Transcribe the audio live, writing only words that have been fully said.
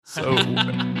So,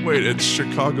 wait, it's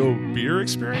Chicago Beer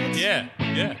Experience? Yeah.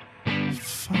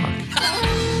 Fuck.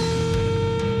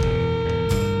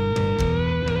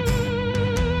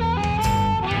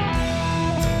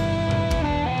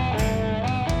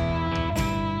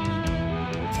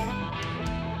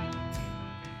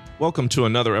 Welcome to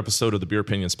another episode of the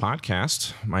Beerpinions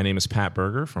podcast. My name is Pat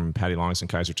Berger from Patty Longs and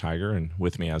Kaiser Tiger, and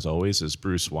with me, as always, is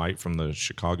Bruce White from the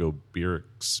Chicago Beer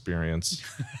Experience.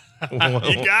 You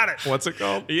got it. What's it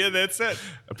called? Yeah, that's it.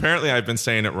 Apparently, I've been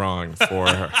saying it wrong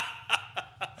for...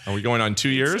 Are we going on 2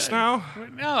 years now?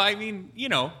 No, I mean,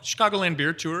 Chicagoland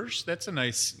Beer Tours. That's a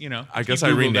nice, I guess I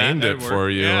renamed it for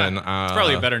you. Yeah. And it's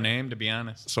probably a better name, to be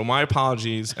honest. So my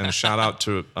apologies, and shout out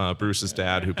to Bruce's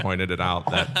dad who pointed it out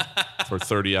that for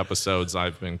 30 episodes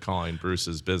I've been calling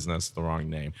Bruce's business the wrong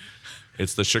name.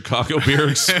 It's the Chicago Beer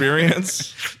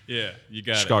Experience. Yeah, you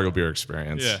got Chicago Beer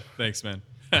Experience. Yeah, thanks, man.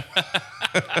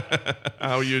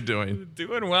 How are you doing?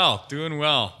 Doing well.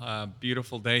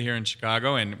 Beautiful day here in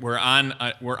Chicago, and we're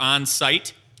on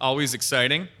site. Always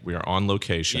exciting. We are on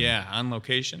location. Yeah, on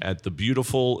location At the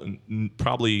beautiful,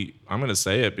 probably, I'm going to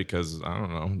say it because, I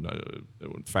don't know,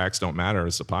 facts don't matter.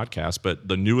 It's a podcast, but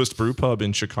the newest BrewPub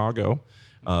in Chicago,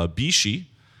 BiXi,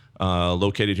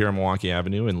 located here on Milwaukee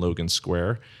Avenue in Logan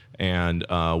Square. And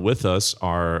with us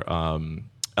are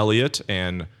Elliott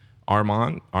and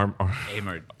Eymard.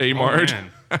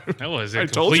 That was I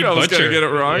told you I was going to get it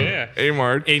wrong. Yeah.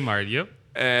 Eymard. Yep.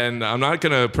 And I'm not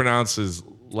going to pronounce his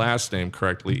last name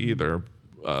correctly either.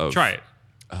 Try it.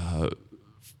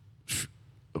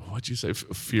 What'd you say?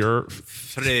 Freire.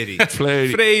 Flady.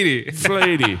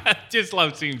 Just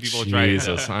love seeing people try it.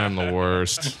 Jesus, I'm the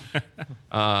worst.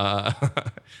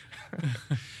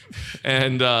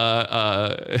 And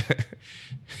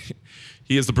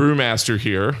he is the brewmaster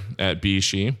here at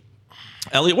BiXi.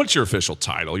 Elliott, what's your official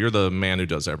title? You're the man who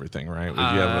does everything, right?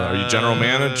 Are you general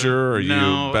manager? Are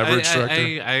you beverage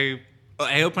director?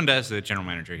 I opened as the general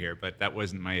manager here, but that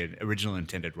wasn't my original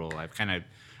intended role.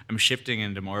 I'm shifting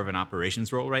into more of an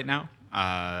operations role right now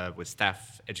with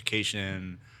staff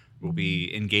education. We'll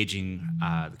be engaging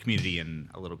the community in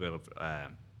a little bit of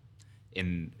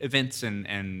in events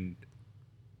and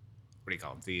what do you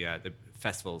call them? The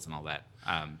festivals and all that.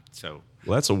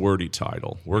 Well, that's a wordy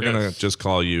title. We're going to just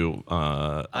call you...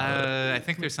 I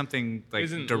think there's something like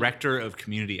Director of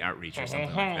Community Outreach or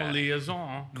something like that.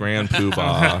 Liaison. Grand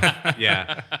Poobah.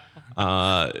 Yeah.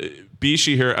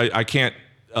 BiXi here, I can't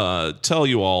tell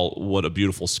you all what a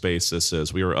beautiful space this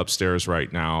is. We are upstairs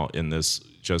right now in this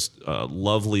just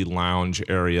lovely lounge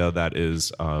area that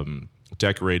is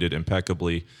decorated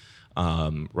impeccably.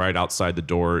 Right outside the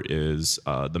door is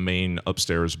the main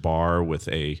upstairs bar with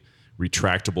a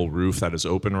retractable roof that is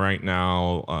open right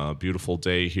now. Beautiful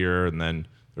day here, and then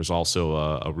there's also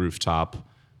a rooftop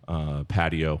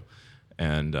patio,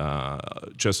 and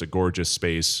just a gorgeous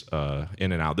space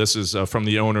in and out. This is from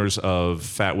the owners of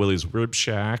Fat Willie's Rib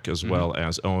Shack, as well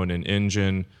as Owen and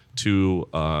Engine. Two,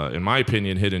 in my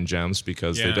opinion, hidden gems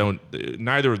because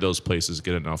neither of those places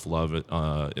get enough love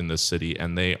in this city,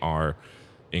 and they are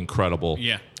incredible.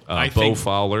 Yeah. Bo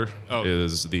Fowler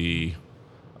is the,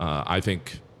 I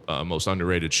think, most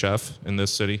underrated chef in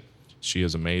this city. She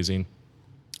is amazing,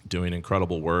 doing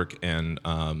incredible work, and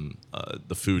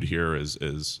the food here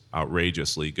is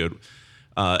outrageously good.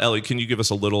 Ellie, can you give us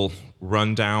a little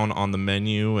rundown on the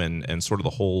menu and sort of the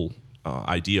whole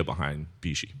idea behind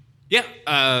BiXi? Yeah.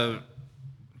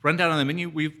 Rundown on the menu.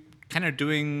 We're kind of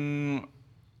doing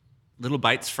little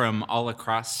bites from all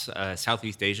across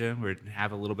Southeast Asia. We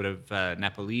have a little bit of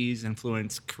Nepalese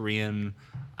influence, Korean,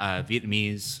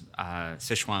 Vietnamese,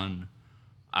 Sichuan,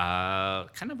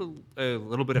 kind of a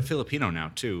little bit of Filipino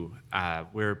now too.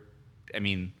 To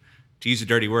use a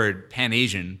dirty word,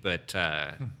 Pan-Asian, but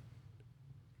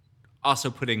also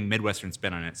putting Midwestern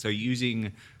spin on it. So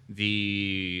using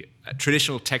the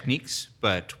traditional techniques,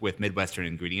 but with Midwestern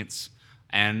ingredients,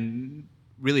 and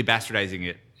really bastardizing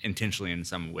it intentionally in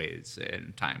some ways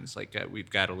and times. Like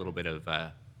we've got a little bit of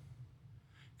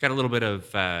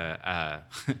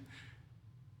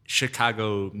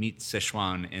Chicago meets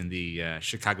Sichuan in the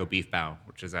Chicago beef bao,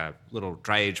 which is a little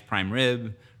dry aged prime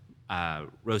rib,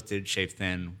 roasted, shaved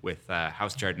thin with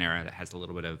house jardinera that has a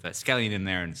little bit of scallion in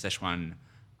there and Sichuan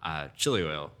chili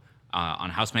oil on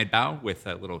house made bao with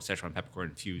a little Sichuan peppercorn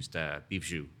infused beef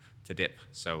jus to dip.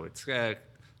 So it's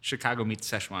Chicago meets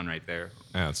Sichuan right there.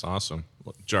 Yeah, it's awesome.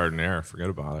 Jardinera, forget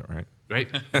about it, right? Right.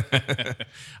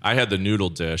 I had the noodle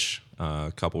dish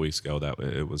a couple weeks ago.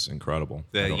 It was incredible.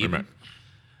 The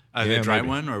dry maybe.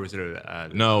 one, or was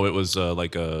it No, it was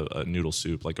like a noodle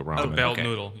soup, like a ramen. Bell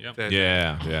noodle. Yep.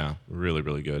 Yeah, really,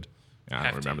 really good. Yeah, I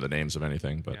don't remember the names of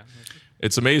anything, but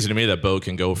It's amazing to me that Bo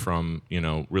can go from,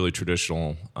 really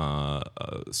traditional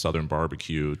Southern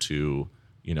barbecue to,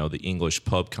 the English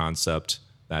pub concept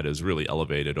that is really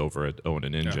elevated over at Owen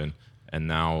and Engine, and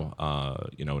now,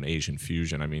 an Asian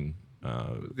fusion. I mean,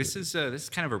 this is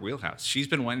kind of her wheelhouse. She's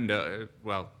been wanting to,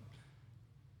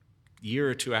 year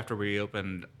or two after we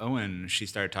opened Owen, she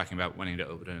started talking about wanting to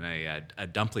open a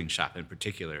dumpling shop in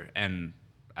particular, and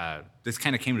this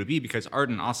kind of came to be because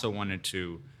Arden also wanted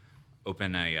to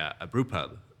open a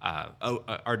BrewPub.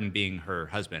 Arden being her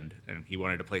husband, and he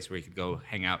wanted a place where he could go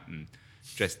hang out and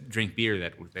just drink beer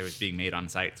that was being made on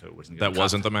site, so it wasn't. That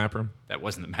wasn't the map room. That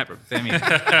wasn't the map room. I mean,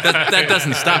 that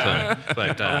doesn't stop him,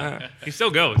 but He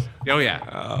still goes. oh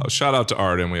yeah. Shout out to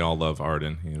Arden. We all love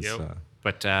Arden. He's, Yep.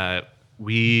 But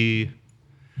we,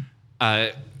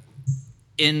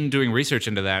 in doing research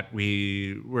into that,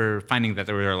 we were finding that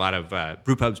there were a lot of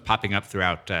brewpubs popping up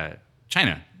throughout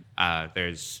China.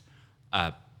 There's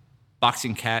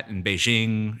Boxing Cat in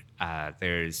Beijing.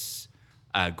 There's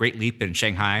Great Leap in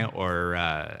Shanghai, or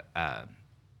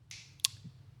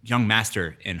Young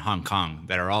Master in Hong Kong,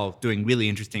 that are all doing really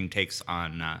interesting takes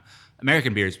on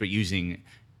American beers, but using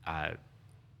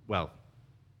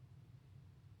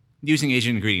using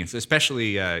Asian ingredients,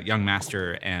 especially Young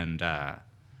Master and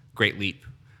Great Leap.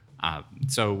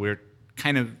 So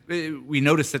we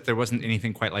noticed that there wasn't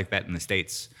anything quite like that in the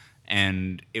States,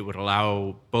 and it would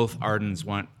allow both Arden's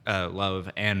love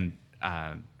and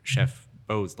Chef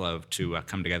Bo's love to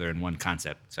come together in one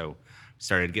concept. So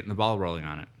started getting the ball rolling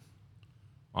on it.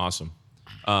 Awesome.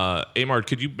 Eymard,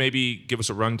 could you maybe give us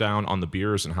a rundown on the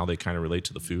beers and how they kind of relate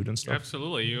to the food and stuff?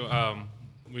 Absolutely.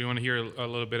 We want to hear a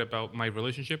little bit about my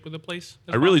relationship with the place?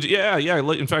 I really do. Yeah.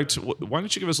 In fact, why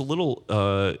don't you give us a little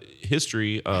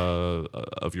history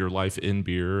of your life in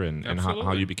beer and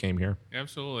how you became here?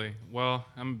 Absolutely. Well,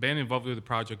 I've been involved with the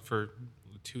project for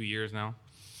 2 years now.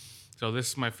 So this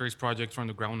is my first project from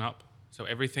the ground up. So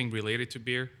everything related to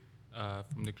beer,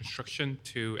 from the construction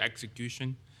to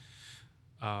execution,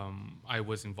 I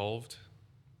was involved.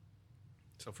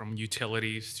 So from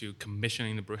utilities to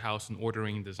commissioning the brew house and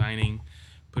ordering, designing,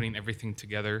 putting everything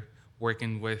together,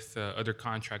 working with other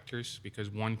contractors, because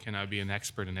one cannot be an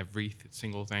expert in every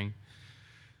single thing.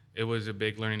 It was a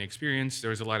big learning experience. There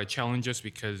was a lot of challenges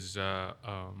because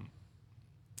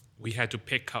we had to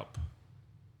pick up.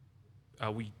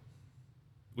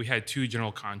 We had 2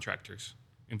 general contractors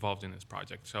involved in this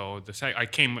project. So I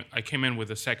came in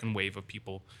with a second wave of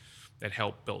people that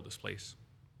helped build this place.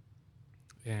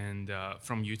 And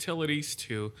from utilities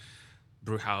to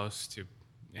brew house to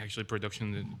actually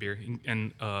production of the beer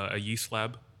and a yeast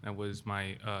lab. That was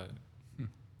my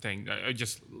thing.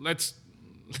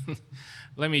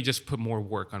 Let me just put more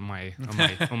work on my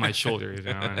shoulders,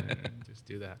 and just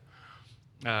do that.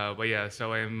 But yeah,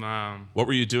 so I'm. What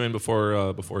were you doing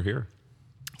before here?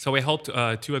 So I helped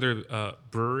 2 other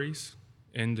breweries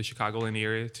in the Chicagoland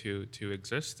area to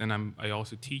exist, and I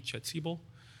also teach at Siebel.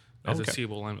 As a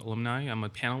Siebel alumni, I'm a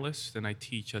panelist, and I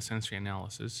teach sensory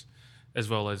analysis, as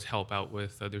well as help out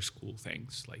with other school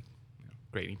things like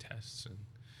grading tests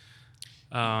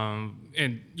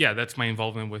and yeah, that's my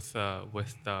involvement with the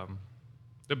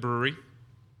brewery.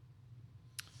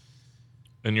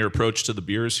 And your approach to the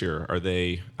beers here, are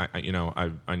they?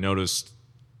 I noticed.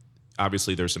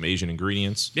 Obviously, there's some Asian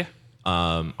ingredients. Yeah.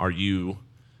 Are you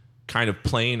kind of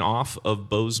playing off of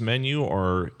Bo's menu,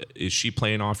 or is she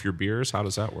playing off your beers? How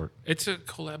does that work? It's a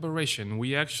collaboration.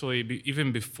 We actually,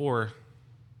 even before,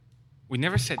 we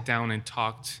never sat down and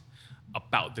talked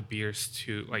about the beers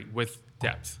with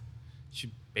depth.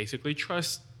 She basically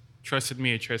trusted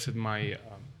me, trusted my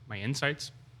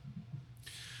insights,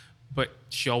 but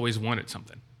she always wanted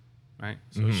something, right?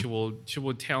 So she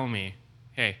will tell me,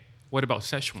 "Hey, what about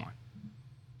Szechuan?"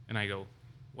 And I go,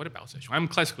 "What about Szechuan?" I'm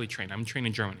classically trained. I'm trained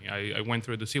in Germany. I went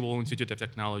through the Siebel Institute of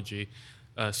Technology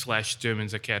 /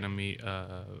 Siemens Academy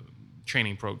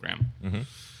training program. Mm-hmm.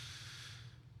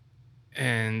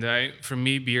 And for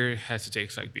me, beer has to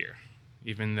taste like beer.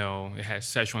 Even though it has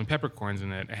Szechuan peppercorns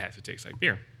in it, it has to taste like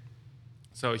beer.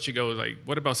 So she goes like,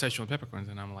 "What about Szechuan peppercorns?"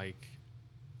 And I'm like,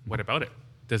 "What about it?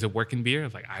 Does it work in beer?" I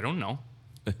was like, "I don't know."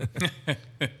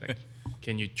 Like,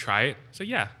 "Can you try it?" So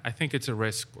yeah, I think it's a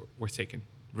risk worth taking.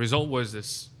 Result was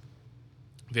this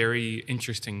very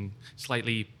interesting,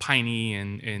 slightly piney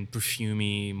and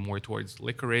perfumey, more towards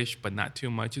licorice, but not too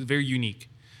much. It's very unique.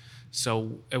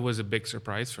 So it was a big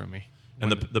surprise for me.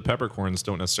 And the peppercorns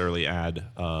don't necessarily add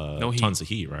tons of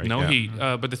heat, right? No heat.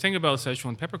 But the thing about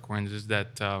Szechuan peppercorns is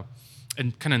that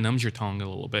it kind of numbs your tongue a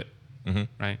little bit,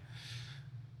 right?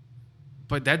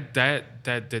 But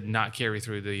that did not carry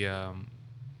through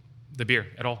the beer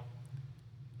at all.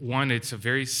 One, it's a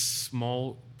very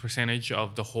small percentage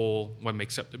of the whole what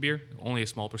makes up the beer. Only a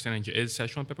small percentage is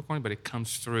Szechuan peppercorn, but it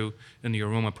comes through in the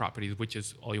aroma properties, which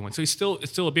is all you want. So it's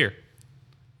still a beer.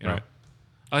 You know? Right.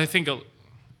 I think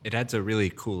It adds a really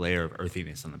cool layer of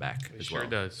earthiness on the back as well. sure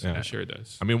does. Yeah. It sure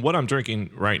does. I mean, what I'm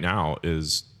drinking right now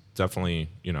is definitely,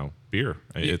 beer.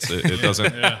 It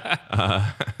doesn't.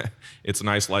 It's a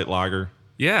nice light lager.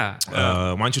 Yeah.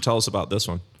 Why don't you tell us about this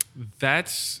one?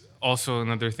 That's also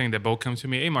another thing that both comes to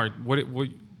me. Eymard, what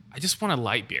I just want a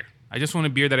light beer. I just want a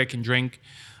beer that I can drink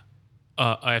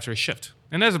after a shift.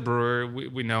 And as a brewer,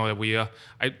 we know that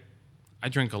I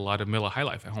drink a lot of Miller High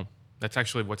Life at home. That's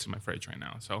actually what's in my fridge right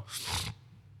now. So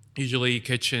usually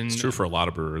kitchen. It's true for a lot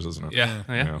of brewers, isn't it?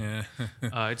 Yeah.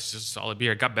 It's just solid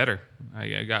beer. It got better.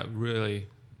 I got really.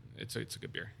 It's a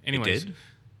good beer. Anyways. It did?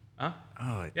 Huh?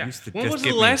 Oh, it Yeah. used to When just was the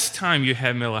give me- last time you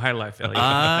had Miller High Life, Elliott?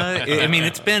 I mean,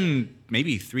 it's been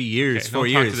maybe 3 years, Okay, 4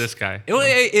 don't talk years. to this guy.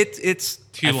 It's.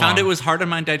 Too I found long. it was hard on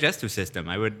my digestive system.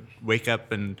 I would wake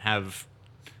up and have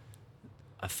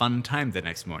a fun time the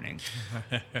next morning.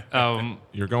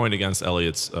 You're going against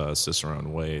Elliott's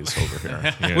Cicerone ways over here.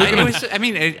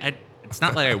 It's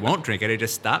not like I won't drink it. I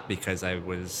just stopped because I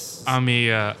was. I'm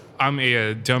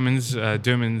a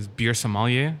Durman's beer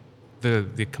sommelier,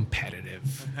 the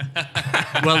competitive.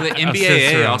 Well, the NBAA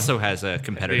Cicerone. also has a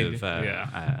competitive.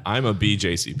 I'm a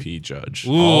BJCP judge.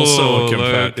 Ooh, also a look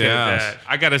competitive. at Yeah. that.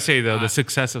 I gotta say though, the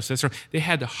success of Cicerone, they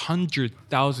had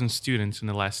 100,000 students in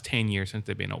the last 10 years since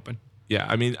they've been open. Yeah,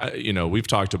 I mean, we've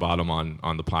talked about them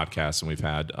on the podcast, and we've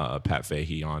had Pat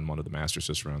Fahey on, one of the Master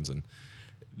Cicerones, and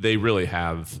they really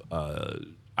have,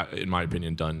 in my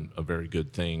opinion, done a very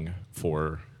good thing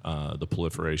for the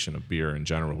proliferation of beer in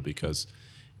general, because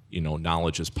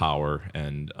knowledge is power,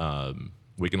 and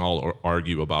we can all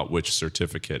argue about which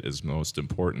certificate is most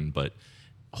important, but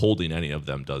holding any of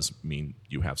them does mean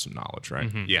you have some knowledge, right?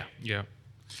 Mm-hmm. Yeah. Yeah.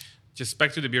 Just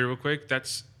back to the beer real quick.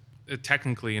 That's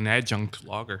technically an adjunct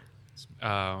lager.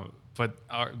 But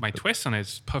my twist on it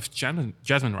is puffed jasmine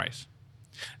rice.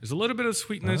 There's a little bit of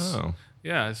sweetness. Oh.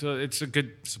 Yeah, so it's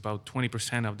about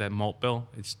 20% of that malt bill.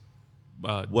 It's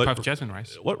What- puffed jasmine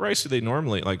rice. What rice do they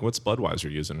normally like? What's Budweiser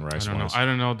using rice I don't know. wise? I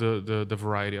don't know the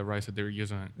variety of rice that they're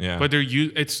using. Yeah. But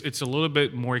it's a little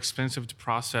bit more expensive to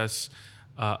process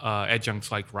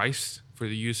adjuncts like rice for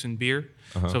the use in beer.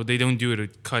 So they don't do it to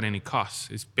cut any costs.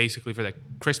 It's basically for that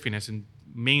crispiness and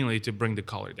mainly to bring the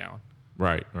color down.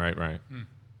 Right.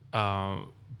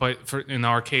 But in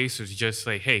our case, it's just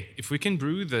like, hey, if we can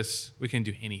brew this, we can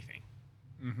do anything.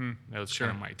 Mm-hmm. That was kind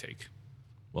of my take.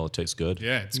 Well, it tastes good.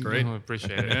 Yeah, it's great. Oh,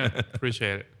 appreciate it.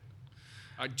 Appreciate it.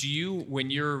 Do you, when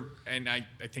you're, and I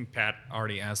think Pat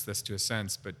already asked this to a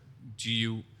sense, but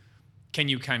can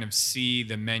you kind of see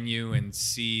the menu and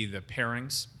see the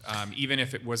pairings, even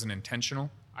if it wasn't intentional?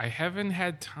 I haven't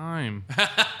had time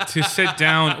to sit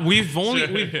down. We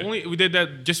did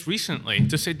that just recently,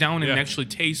 to sit down and actually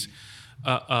taste.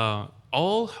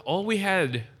 All we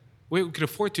could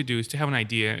afford to do is to have an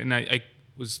idea, and I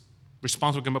was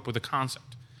responsible to come up with a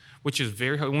concept, which is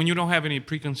very hard. When you don't have any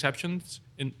preconceptions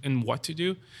in what to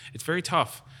do, it's very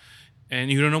tough,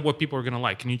 and you don't know what people are going to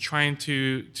like, and you're trying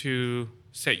to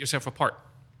set yourself apart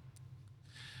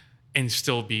and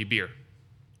still be beer.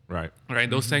 Right. Right,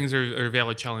 those things are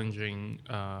very challenging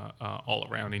all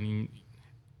around, and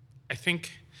I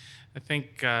think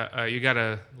you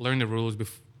gotta learn the rules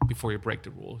before you break the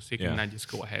rules. You cannot just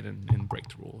go ahead and break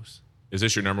the rules. Is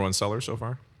this your number one seller so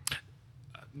far?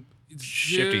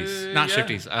 Shifties, not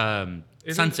Shifties.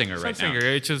 Sunsinger right now.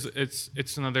 Sunsinger.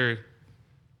 It's another.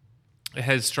 It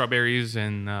has strawberries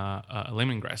and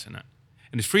lemongrass in it,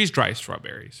 and it's freeze dried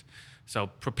strawberries. So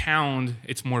per pound,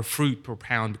 it's more fruit per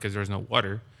pound because there's no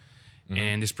water,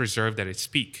 and it's preserved at its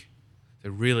peak.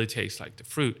 It really tastes like the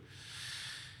fruit,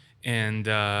 and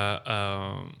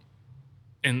a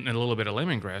little bit of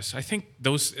lemongrass. I think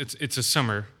it's a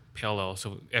summer pale ale,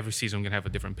 so every season we're gonna have a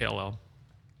different pale ale.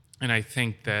 And I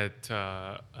think that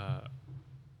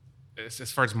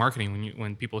as far as marketing,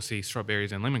 when people see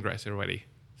strawberries and lemongrass, everybody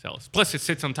sells. Plus, it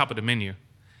sits on top of the menu.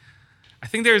 I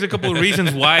think there's a couple of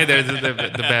reasons why they're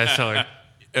the best seller.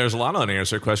 There's a lot of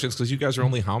unanswered questions because you guys are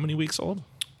only how many weeks old?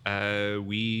 8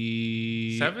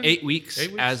 weeks 8 weeks?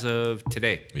 as of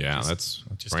today. Yeah, that's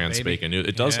just a brand baby. spanking new.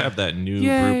 It does Yeah. have that new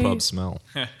Yay. BrewPub smell.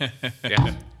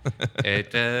 Yeah,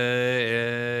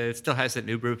 it still has that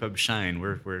new BrewPub shine.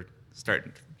 We're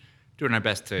doing our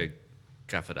best to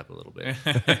guff it up a little bit.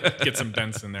 Get some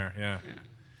dents in there,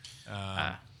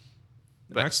 yeah.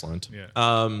 But- Excellent. Yeah.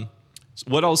 So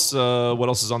what else? What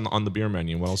else is on the beer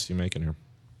menu? What else are you making here?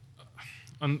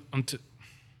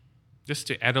 Just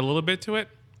to add a little bit to it,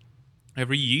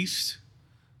 every yeast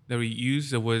that we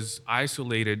use that was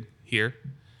isolated here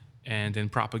and then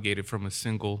propagated from a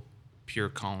single pure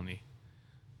colony.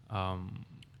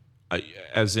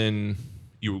 As in,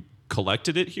 you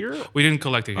collected it here? We didn't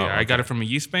collect it here. Oh, I got okay. it from a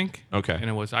yeast bank. Okay. And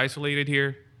it was isolated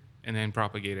here and then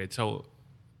propagated. So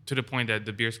to the point that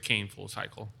the beers came full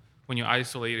cycle. When you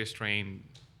isolate a strain,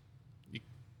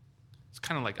 it's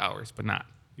kind of like ours, but not.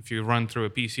 If you run through a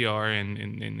PCR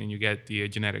and you get the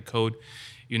genetic code,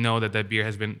 you know that beer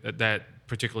has been, that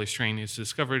particular strain is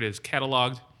discovered, is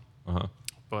cataloged. Uh-huh.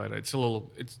 But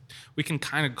we can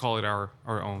kind of call it our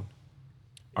own.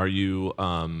 Are you,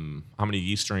 how many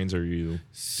yeast strains are you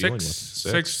dealing with?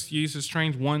 Six yeast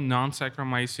strains, one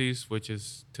non-Saccharomyces, which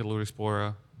is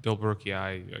Tellurispora, Delbrueckii.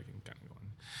 I can kind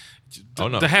of go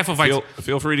on. No. The half of Weizen.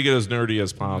 Feel free to get as nerdy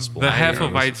as possible. The half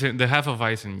of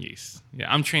Weizen yeast. Yeah,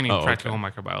 I'm training practical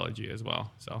microbiology as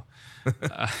well. So,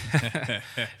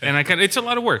 and it's a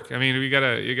lot of work. I mean, you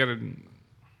gotta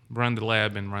run the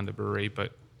lab and run the brewery,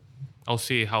 but I'll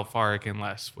see how far I can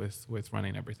last with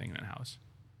running everything in house.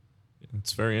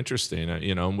 It's very interesting.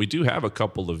 And we do have a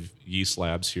couple of yeast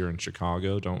labs here in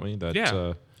Chicago, don't we? That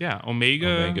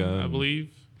Omega, I believe.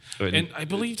 And I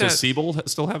believe does that Siebel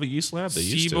still have a yeast lab? They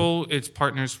used to. Siebel is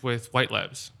partners with White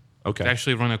Labs. Okay. They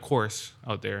actually run a course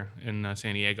out there in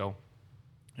San Diego,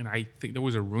 and I think there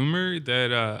was a rumor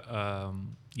that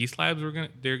Yeast Labs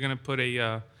they're gonna put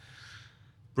a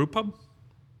BrewPub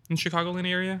in Chicagoland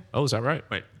area. Oh, is that right?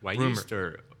 Wait, White Rumor. Yeast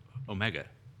or Omega?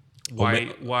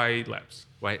 White Labs.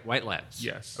 White Labs.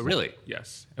 Yes. Oh, really?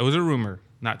 Yes. It was a rumor.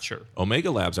 Not sure.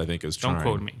 Omega Labs, I think, is trying. Don't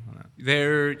quote me on that.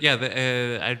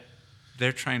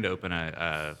 They're trying to open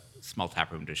a small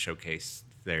tap room to showcase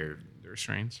their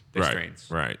Strains. strains.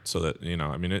 Right. So that,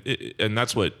 I mean, and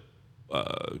that's what,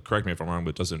 correct me if I'm wrong,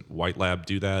 but doesn't White Lab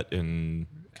do that in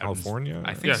California?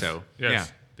 I think so. Yes. Yeah.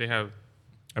 They have.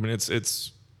 I mean,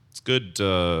 it's good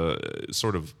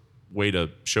sort of way to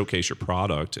showcase your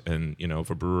product, and if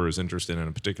a brewer is interested in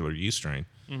a particular yeast strain,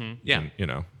 Yeah.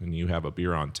 and you have a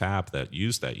beer on tap that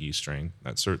used that yeast strain,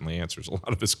 that certainly answers a lot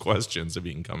of his questions if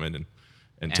he can come in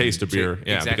and taste a beer.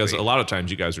 Yeah, exactly. because a lot of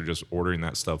times you guys are just ordering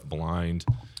that stuff blind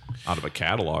out of a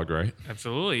catalog, right?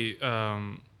 Absolutely.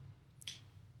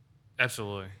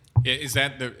 Absolutely. Is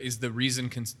the reason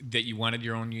that you wanted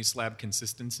your own yeast lab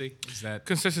consistency? Is that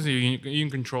Consistency, you can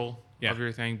control Yeah.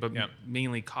 everything, but Yeah.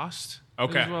 mainly cost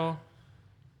Okay. as well.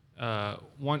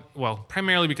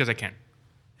 Primarily because I can.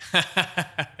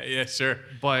 yeah, sure.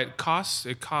 But it costs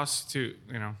to,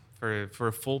 for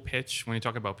a full pitch, when you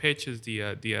talk about pitch, is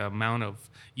the amount of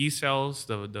yeast cells,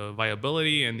 the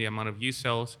viability, and the amount of yeast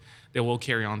cells that will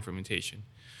carry on fermentation.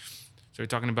 So we're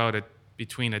talking about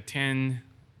between a 10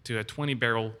 to a 20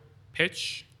 barrel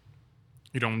pitch.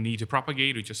 You don't need to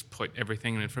propagate. You just put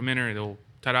everything in a fermenter. It'll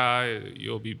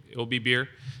be beer.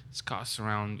 This costs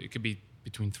around, it could be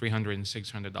between $300 and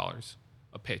 $600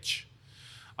 a pitch.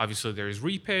 Obviously, there is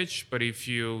repitch, but if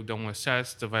you don't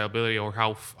assess the viability or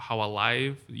how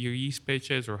alive your yeast pitch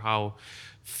is, or how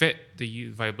fit the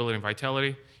viability and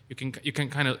vitality, you can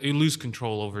kind of lose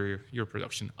control over your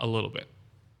production a little bit.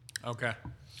 Okay.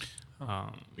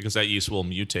 Because that yeast will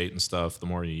mutate and stuff the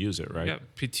more you use it, right? Yeah,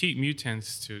 petite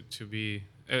mutants to be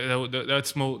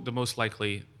that's the most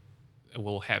likely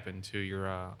will happen to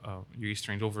your yeast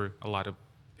strains over a lot of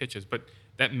pitches, but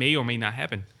that may or may not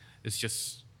happen. It's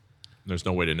just There's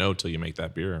no way to know till you make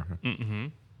that beer. Mm-hmm.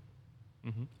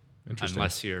 Interesting.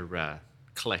 Unless you're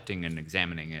collecting and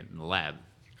examining it in the lab.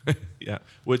 Yeah,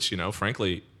 which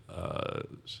frankly,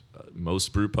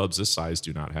 most brew pubs this size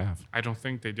do not have. I don't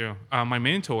think they do. My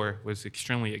mentor was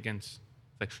extremely against.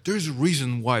 Like, there's a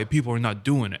reason why people are not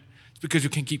doing it. It's because you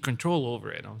can't keep control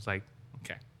over it. I was like,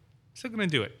 okay, still gonna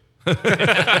do it.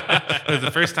 It was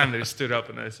the first time that he stood up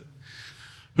and I said,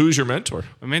 Who's your mentor?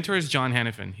 my mentor is John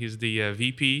Hannafin. He's the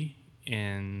VP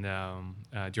and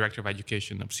Director of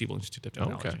Education of Siebel Institute of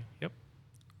Technology. Okay. Yep.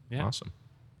 Yeah. Awesome.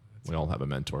 We all have a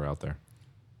mentor out there.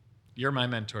 You're my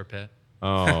mentor, Pat.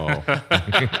 Oh,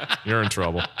 you're in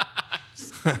trouble.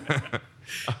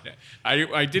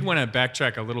 I did want to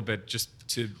backtrack a little bit just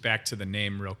back to the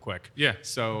name real quick. Yeah.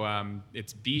 So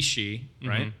it's BiXi,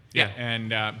 right? Yeah. And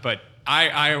but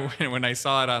I when I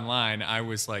saw it online, I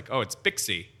was like, oh, it's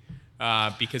BiXi,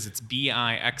 because it's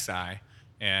BiXi,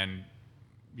 and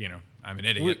I'm an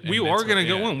idiot. We and are that's going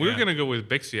to what- go yeah, in. We were yeah. going to go with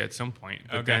BiXi at some point,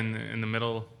 but Okay. then in the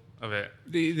middle of it,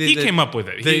 He he came up with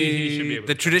it. He should be able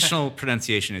The to. traditional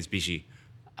pronunciation is BiXi.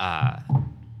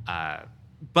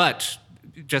 But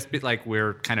just like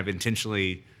we're kind of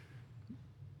intentionally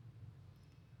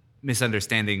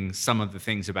misunderstanding some of the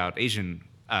things about Asian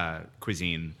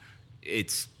cuisine,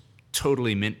 it's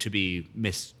totally meant to be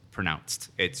mispronounced.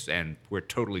 And we're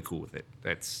totally cool with it.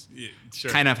 That's Yeah, sure.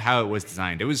 kind of how it was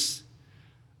designed. It was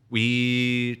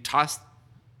We tossed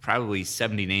probably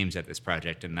 70 names at this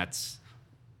project, and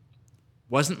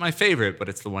wasn't my favorite, but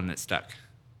it's the one that stuck.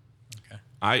 Okay.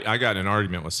 I got in an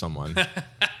argument with someone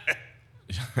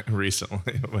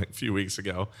recently, like a few weeks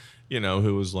ago,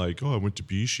 who was like, "Oh, I went to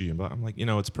BiXi," and I'm like,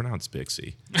 it's pronounced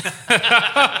BiXi,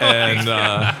 and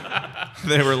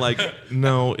they were like,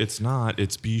 "No, it's not.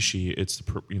 It's BiXi. It's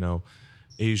the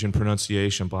Asian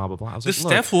pronunciation." Blah blah blah. I was The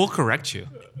like, staff will correct you.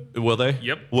 Will they?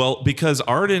 Yep. Well, because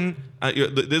Arden,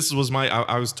 this was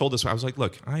I was told this. I was like,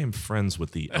 look, I am friends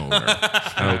with the owner,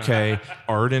 okay?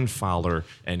 Arden Fowler,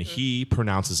 and he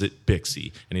pronounces it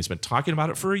BiXi. And he's been talking about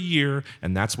it for a year,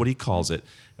 and that's what he calls it.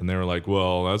 And they were like,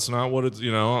 well, that's not what it's,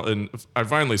 And I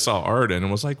finally saw Arden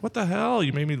and was like, what the hell?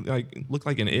 You made me look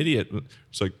like an idiot.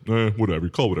 It's like, whatever.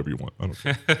 Call whatever you want. I don't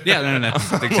care. Yeah, no.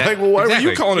 I'm like, well, why were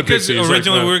you calling it Because BiXi? He's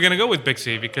originally like, we were going to go with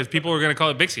BiXi because people were going to call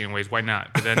it BiXi anyways. Why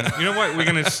not? But then, you know what? We're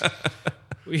going to...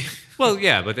 Well,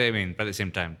 yeah, but but at the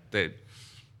same time,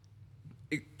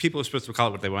 people are supposed to call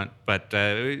it what they want, but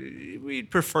we'd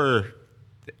prefer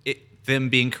them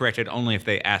being corrected only if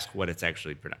they ask what it's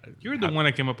actually pronounced. You're the one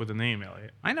that came up with the name,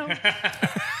 Elliott. I know.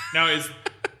 Now,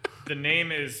 the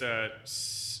name is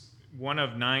one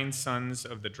of 9 sons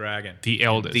of the dragon. The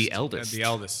eldest. The eldest. The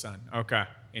eldest son. Okay.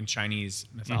 In Chinese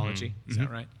mythology. Is that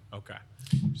right? Okay.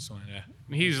 Just wanted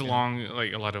to... He's along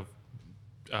like a lot of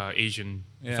Asian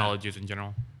Yeah. mythologies in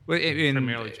general. Well,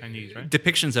 Primarily Chinese, right?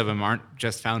 Depictions of him aren't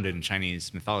just found in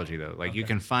Chinese mythology, though. Like you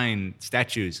can find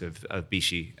statues of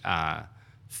BiXi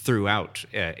throughout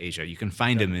Asia. You can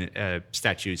find him in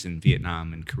statues in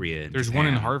Vietnam and Korea. And There's Japan.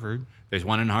 one in Harvard. There's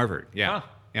one in Harvard. Yeah, Huh.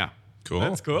 yeah. cool.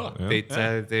 That's cool.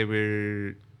 Yeah. They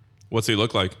were. What's he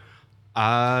look like?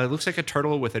 Looks like a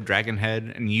turtle with a dragon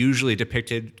head, and usually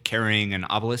depicted carrying an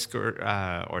obelisk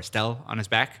or stele on his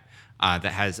back that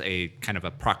has a kind of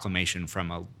a proclamation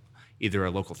from either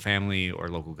a local family or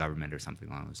local government or something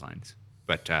along those lines.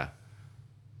 But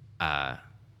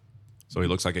So he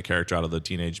looks like a character out of the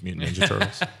Teenage Mutant Ninja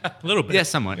Turtles. A little bit. yeah,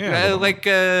 somewhat Yeah, like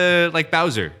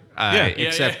Bowser,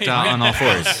 except on all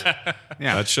fours.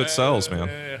 Yeah, That shit sells, man.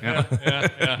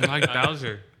 I like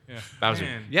Bowser. Bowser.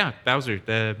 Man. Yeah, Bowser,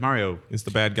 the Mario. He's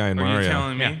the bad guy in Are Mario. you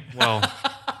telling me? Yeah. Well,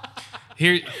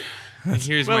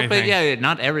 here's Well, my but thing. yeah,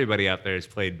 not everybody out there has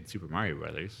played Super Mario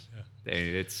Brothers.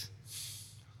 It's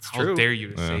How true. dare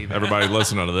you to Yeah, say that? everybody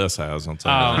listening to this has. I'll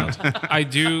tell you that. I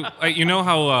do. You know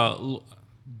how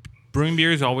brewing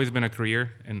beer has always been a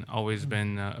career and always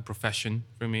been a profession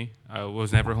for me. I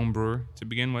was never a home brewer to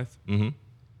begin with. Mm-hmm.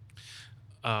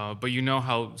 But you know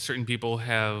how certain people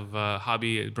have a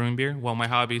hobby at brewing beer? Well, my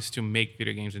hobby is to make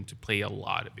video games and to play a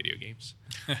lot of video games.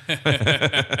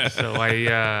 So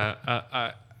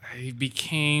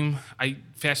I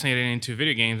fascinated into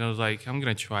video games. I was like, I'm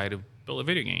going to try to build a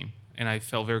video game. And I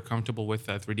felt very comfortable with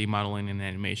 3D modeling and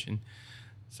animation.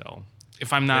 So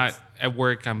if I'm not at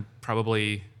work, I'm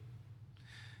probably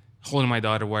holding my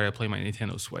daughter while I play my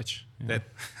Nintendo Switch. Yeah.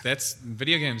 That's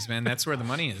video games, man. That's where the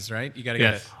money is, right? You got to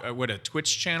Yes. get a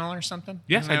Twitch channel or something.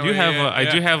 Yes, Isn't I that do what- have yeah, I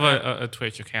do yeah. have a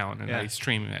Twitch account and Yeah. I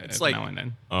stream it It's every like- now and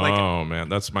then. Oh man,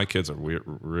 that's my kids are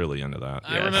really into that.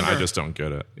 I And remember- I just don't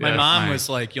get it. My Yeah, mom mine. was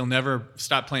like, "You'll never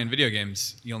stop playing video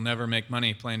games. You'll never make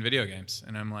money playing video games."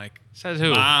 And I'm like, Says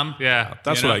who? Mom. Yeah.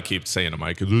 That's You what know? I keep saying to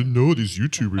Mike. Cause I know these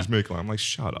YouTubers make. I'm like,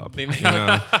 shut up. They make- You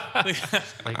know?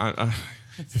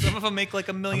 some of them make like $1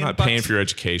 I'm million. not bucks. paying for your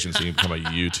education, so you can become a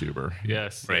YouTuber.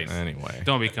 Yes. Right. yes. Anyway,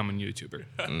 Don't become a YouTuber,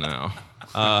 no.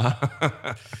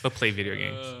 but play video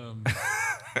games.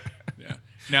 Yeah.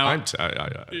 Now,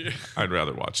 I'd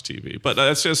rather watch TV, but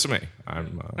that's just me.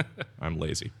 I'm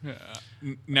lazy.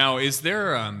 Now, is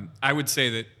there? I would say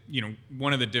that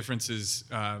one of the differences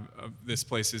of this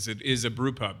place is it is a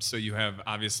brew pub. So you have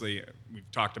obviously we've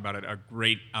talked about it, a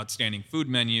great, outstanding food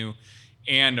menu,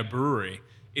 and a brewery.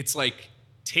 It's like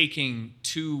taking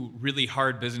two really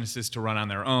hard businesses to run on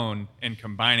their own and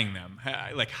combining them.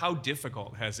 Like, how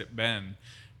difficult has it been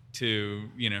to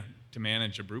to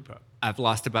manage a brew pub? I've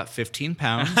lost about 15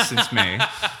 pounds since May.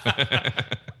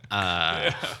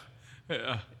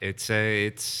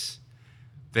 It's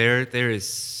there is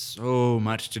so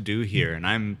much to do here,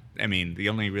 and the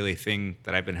only really thing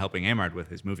that I've been helping Eymard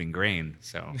with is moving grain.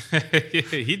 So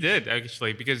He did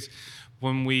actually, because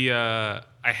when I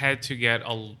had to get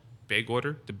a big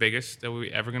order, the biggest that we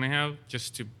were ever gonna have,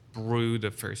 just to brew the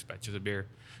first batches of beer.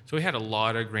 So we had a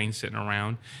lot of grain sitting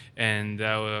around, and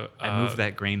I moved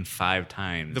that grain 5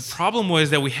 times. the problem was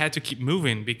that we had to keep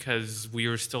moving because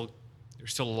there's still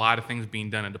a lot of things being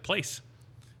done at the place,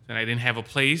 and I didn't have a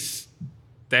place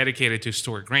dedicated to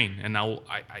store grain, and now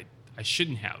I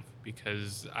shouldn't have,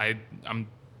 because I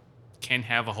can't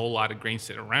have a whole lot of grain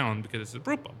sitting around because it's a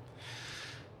brew pub.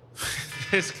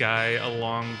 This guy,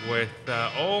 along with,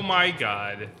 oh my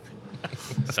God.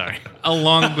 Sorry.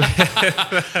 Along with,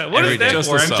 what is that Just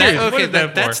for? a I'm sub. serious. What Okay, is that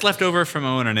for? that's left over from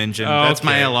Owen and Engine. Oh, That's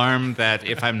my okay. alarm that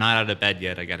if I'm not out of bed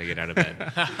yet, I got to get out of bed.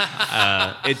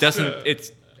 It doesn't,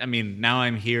 it's, I mean, now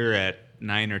I'm here at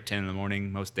 9 or 10 in the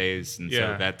morning most days. And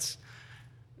Yeah. so that's,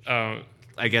 Uh,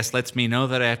 I guess, lets me know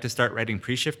that I have to start writing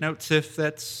pre-shift notes if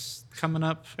that's coming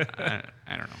up. I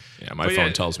don't know. Yeah, my But phone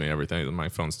yeah. tells me everything. My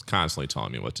phone's constantly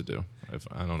telling me what to do.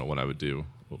 I don't know what I would do.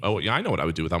 Oh, yeah, I know what I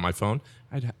would do without my phone.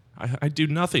 I'd do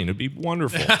nothing. It'd be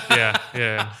wonderful. yeah,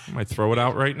 yeah. I might throw it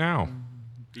out right now.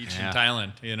 Beach Yeah. in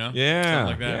Thailand, you know? Yeah, Something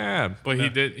like that. yeah. But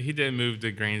he did move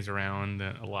the grains around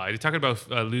a lot. You're talking about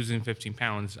losing 15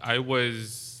 pounds.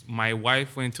 My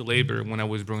wife went into labor when I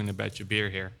was brewing a batch of beer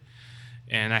here.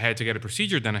 And I had to get a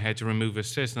procedure done. I had to remove a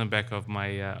cyst on the back of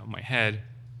my head.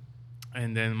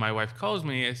 And then my wife calls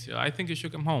me. I think you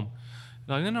should come home.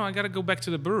 I'm like, no, I got to go back to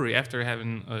the brewery after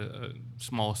having a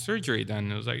small surgery done.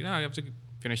 And I was like, no, I have to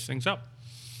finish things up.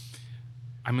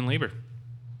 I'm in labor.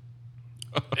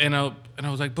 and I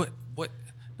was like, but what?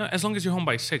 No, as long as you're home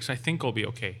by 6, I think I'll be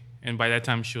okay. And by that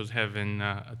time, she was having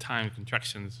timed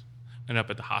contractions. Ended up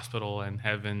at the hospital and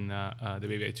having the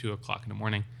baby at 2 o'clock in the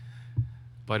morning.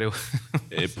 But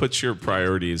It puts your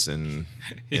priorities in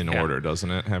Yeah. order, doesn't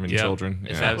it? Having Yeah. children.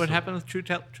 Is that what happened with Truth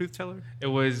Teller? It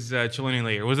was Chilean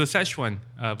layer. It was a Szechuan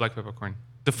black peppercorn.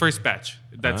 The first batch.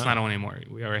 That's not on anymore.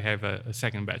 We already have a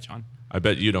second batch on. I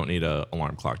bet you don't need an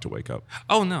alarm clock to wake up.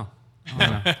 Oh, no.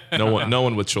 No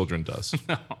one with children does.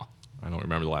 No. I don't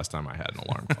remember the last time I had an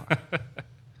alarm clock.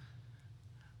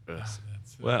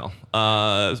 Well,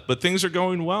 but things are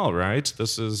going well, right?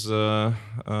 This is,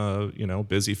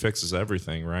 busy fixes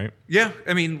everything, right? Yeah,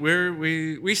 I mean,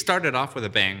 we started off with a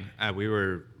bang. We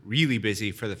were really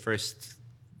busy for the first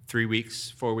 3 weeks,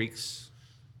 4 weeks,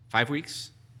 5 weeks.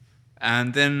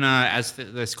 And then as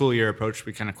the school year approached,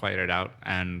 we kind of quieted out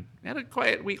and had a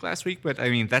quiet week last week. But I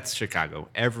mean, that's Chicago.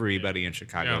 Everybody in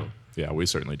Chicago. Yeah, we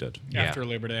certainly did. Yeah. After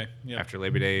Labor Day. Yeah. After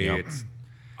Labor Day, Yep. it's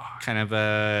kind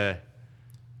of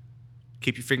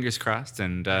keep your fingers crossed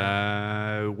and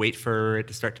wait for it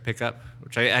to start to pick up.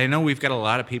 Which I know we've got a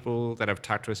lot of people that have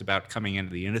talked to us about coming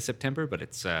into the end of September, but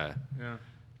it's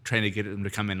trying to get them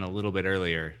to come in a little bit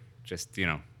earlier. Just,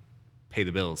 pay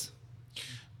the bills.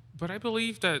 But I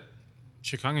believe that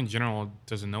Chicago in general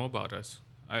doesn't know about us.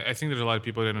 I think there's a lot of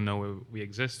people that don't know we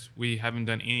exist. We haven't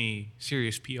done any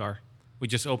serious PR. We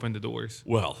just opened the doors.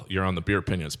 Well, you're on the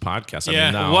Beerpinions podcast. I Yeah.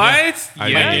 mean, now, What? I My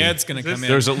mean, dad's going to come in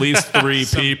there's at least 3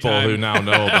 people who now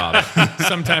know about it.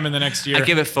 sometime in the next year. I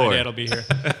give it 4. My dad'll be here.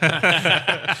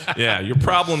 Yeah, your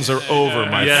problems are over,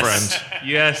 my friend.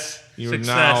 Yes. You are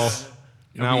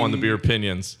now on the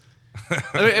Beerpinions.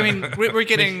 I mean, we're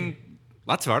getting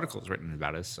lots of articles written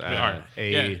about us. are.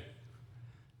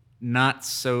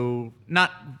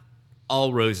 Not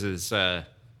all roses.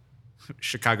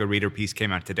 Chicago Reader piece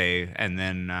came out today, and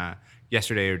then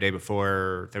yesterday or day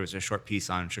before there was a short piece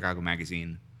on Chicago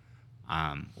Magazine.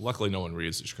 Luckily, no one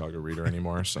reads the Chicago Reader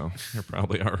anymore, so you're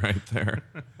probably all right there.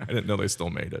 I didn't know they still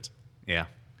made it. Yeah,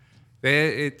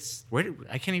 I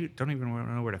don't even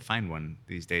know where to find one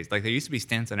these days. Like there used to be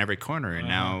stands on every corner, and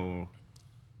now,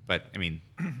 but I mean,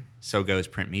 so goes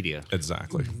print media.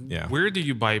 Exactly. Yeah. Where do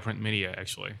you buy print media,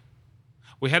 actually?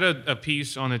 We had a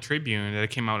piece on the Tribune that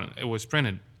came out. It was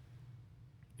printed.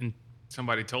 And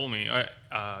somebody told me,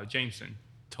 Jameson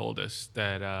told us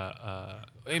that,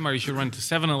 Eymard, you should run to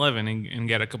 7-Eleven and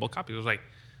get a couple of copies. I was like,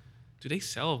 do they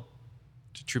sell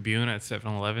the Tribune at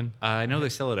 7-Eleven? I know they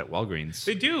sell it at Walgreens.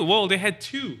 They do. Well, they had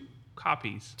 2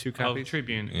 copies. 2 copies? Of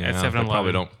Tribune Yeah, at they 7-Eleven.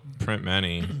 probably don't print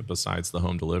many besides the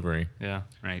home delivery. Yeah.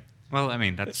 Right. Well, I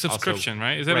mean that's Subscription, also,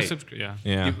 right? Is that a right. subscription?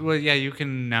 Yeah. Yeah. Well, yeah, you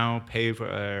can now pay for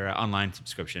an online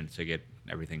subscription to get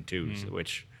everything too. So,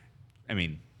 which, I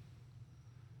mean,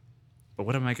 but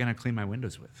what am I going to clean my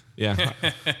windows with? Yeah.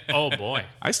 Oh, boy.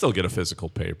 I still get a physical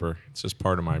paper. It's just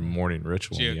part of my morning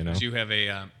ritual, Do you know. you have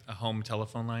a home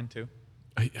telephone line too?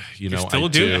 I still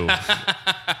do.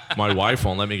 My wife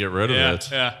won't let me get rid of it.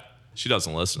 Yeah. She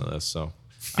doesn't listen to this, so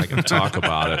I can talk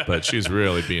about it, but she's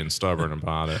really being stubborn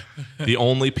about it. The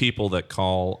only people that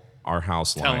call our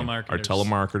house line are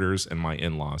telemarketers and my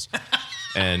in-laws.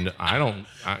 And I don't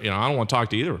want to talk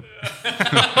to either.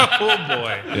 Oh,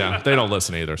 boy. Yeah, they don't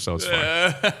listen either, so it's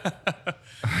fine.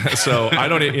 So I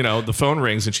don't, the phone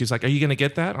rings and she's like, "Are you going to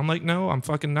get that?" I'm like, "No, I'm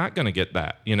fucking not going to get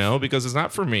that," because it's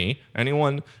not for me.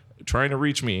 Anyone trying to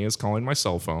reach me is calling my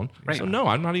cell phone. Right. So no,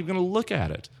 I'm not even going to look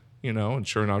at it. And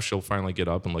sure enough, she'll finally get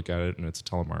up and look at it, and it's a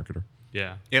telemarketer.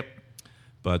 Yeah. Yep.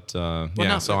 But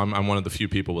no, so I'm one of the few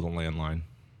people with a landline.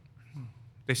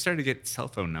 They started to get cell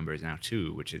phone numbers now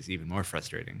too, which is even more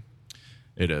frustrating.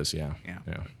 It is, yeah.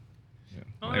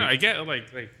 Oh, no, I get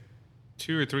like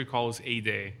 2 or 3 calls a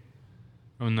day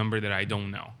from a number that I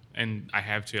don't know, and I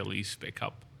have to at least pick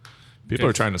up. People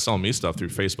are trying to sell me stuff through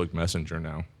Facebook Messenger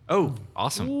now. Oh,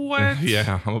 awesome! What?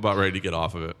 Yeah, I'm about ready to get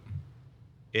off of it.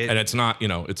 And it's not,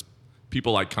 it's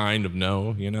people I kind of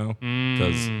know,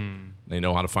 because they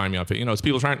know how to find me on Facebook. It's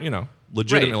people trying,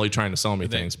 legitimately trying to sell me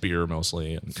things, beer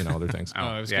mostly, and other things. Oh,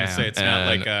 I was going to say it's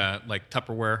not like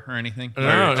Tupperware or anything.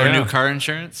 Or new car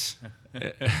insurance.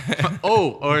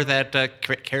 Or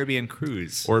that Caribbean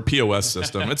cruise. Or a POS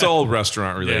system. It's all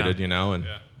restaurant related, and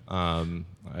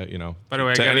By the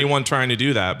way, to anyone trying to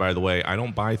do that, by the way, I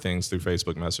don't buy things through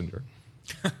Facebook Messenger.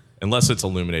 Unless it's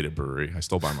Illuminated Brewery. I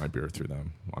still buy my beer through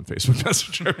them on Facebook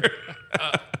Messenger.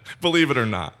 Believe it or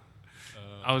not.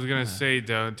 I was going to say,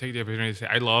 though, take the opportunity to say,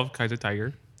 I love Kaiser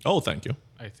Tiger. Oh, thank you.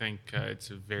 I think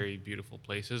it's a very beautiful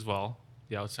place as well.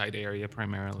 The outside area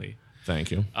primarily.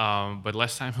 Thank you. But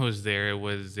last time I was there, it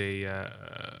was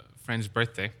a friend's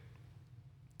birthday.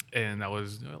 And I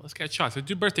was, let's get shots. Let's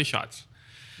do birthday shots.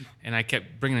 And I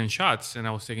kept bringing in shots, and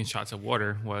I was taking shots of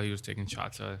water while he was taking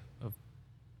shots of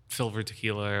silver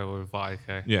tequila or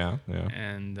vodka. Yeah.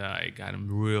 And I got him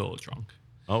real drunk.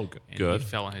 Oh, And good. he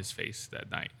fell on his face that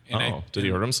night. Did he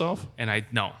hurt himself? And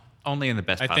no. Only in the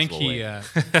best I possible think way.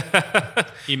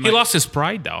 he He lost his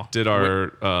pride, though. Did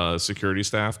our security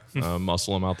staff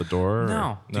muscle him out the door?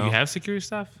 No. Do you have security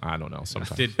staff? I don't know.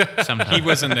 Sometimes. He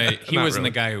wasn't the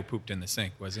really. guy who pooped in the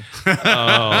sink, was he? Oh,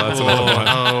 that's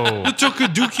another one. You took a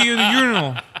dookie in the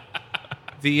urinal.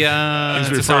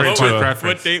 He's referring to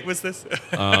What date was this?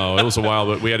 Oh, it was a while,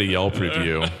 but we had a Yelp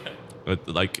review. But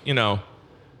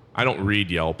I don't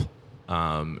read Yelp,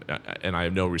 and I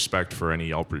have no respect for any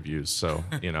Yelp reviews. So,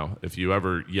 if you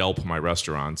ever Yelp my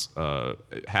restaurants,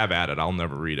 have at it. I'll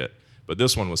never read it. But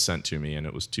this one was sent to me, and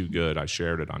it was too good. I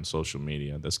shared it on social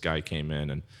media. This guy came in,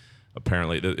 and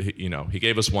apparently, he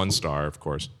gave us 1 star, of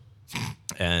course.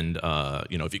 And,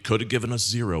 if he could have given us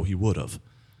 0, he would have.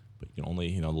 But you can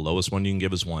only, the lowest one you can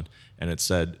give is 1. And it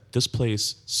said, this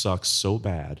place sucks so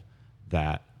bad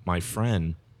that my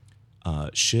friend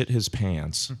shit his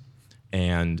pants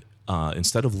and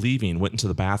instead of leaving, went into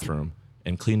the bathroom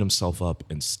and cleaned himself up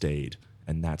and stayed.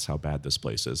 And that's how bad this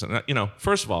place is. And,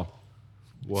 first of all,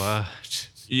 What?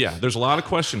 yeah, there's a lot of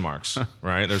question marks,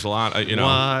 right? There's a lot,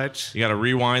 What? you got to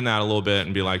rewind that a little bit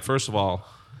and be like, first of all,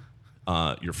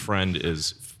 your friend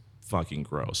is fucking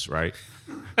gross, right?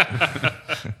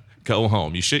 Go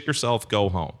home. You shit yourself, go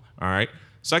home. All right.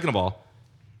 Second of all,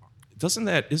 isn't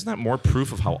that more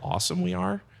proof of how awesome we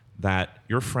are? That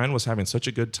your friend was having such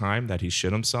a good time that he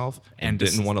shit himself and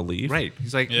didn't want to leave. Right.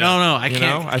 He's like, no, I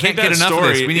can't. I I think can't get that enough of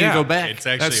story- this. We need yeah. to go back. It's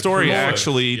actually That story proof.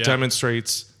 actually Yeah.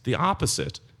 demonstrates the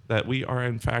opposite. That we are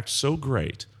in fact so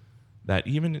great that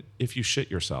even if you shit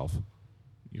yourself,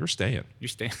 you're staying. You're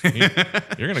staying. You're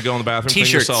going to go in the bathroom, clean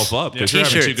T-shirts. yourself up because you're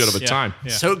having too good of a Yeah. time.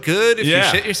 Yeah. So good. If Yeah.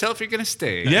 you shit yourself, you're gonna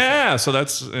stay. Yeah, so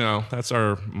that's that's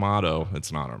our motto.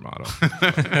 It's not our motto.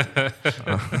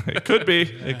 It could be.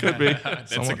 It could be.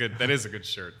 That is a good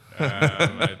shirt.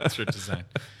 Shirt design.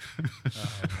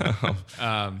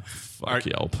 Fuck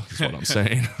Yelp. Is what I'm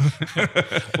saying.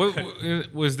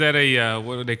 What, was that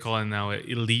what do they call it now?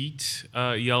 Elite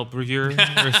Yelp reviewer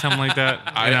or something like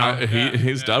that?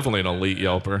 He's definitely an elite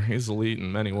Yelper. He's elite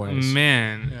in many ways.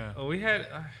 Man, we had.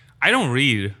 I don't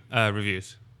read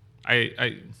reviews.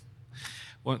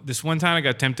 This one time I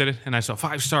got tempted and I saw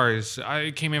 5 stars.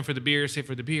 I came in for the beer, stayed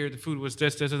for the beer. The food was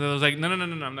this. And I was like, no,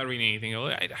 I'm not reading anything.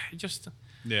 I just.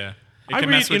 Yeah. I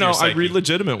read, I read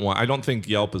legitimate one. I don't think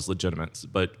Yelp is legitimate,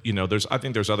 but I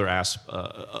think there's other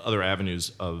other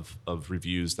avenues of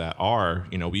reviews that are.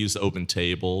 We use the Open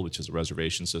Table, which is a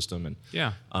reservation system, and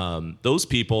those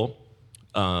people.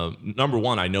 Number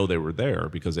one, I know they were there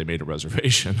because they made a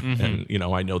reservation, and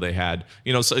I know they had,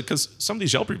 because some of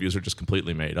these Yelp reviews are just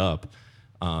completely made up.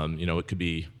 It could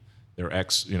be their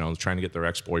ex, trying to get their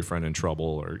ex-boyfriend in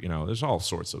trouble, or there's all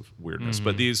sorts of weirdness.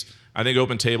 But I think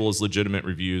Open Table is legitimate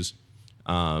reviews,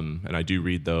 and I do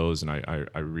read those, and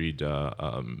I read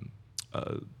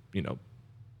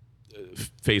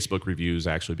Facebook reviews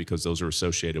actually because those are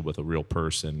associated with a real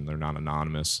person; they're not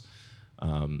anonymous.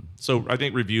 So I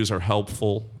think reviews are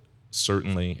helpful,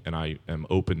 certainly, and I am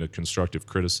open to constructive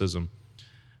criticism.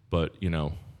 But,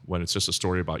 when it's just a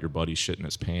story about your buddy shitting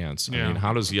his pants, I mean,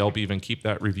 how does Yelp even keep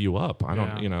that review up? I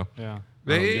don't,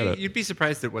 Yeah. You'd be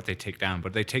surprised at what they take down,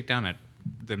 but they take them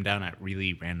down at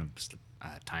really random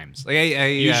times. Like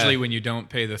Usually when you don't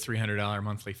pay the $300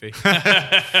 monthly fee.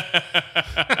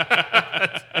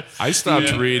 I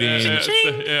stopped reading.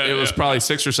 It was probably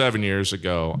 6 or 7 years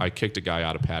ago. I kicked a guy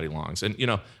out of Patty Long's. And,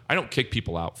 I don't kick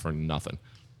people out for nothing.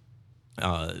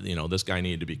 This guy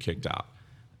needed to be kicked out.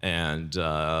 And,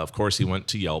 of course, he went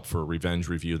to Yelp for a revenge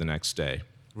review the next day.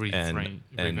 Revenge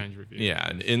review. Yeah,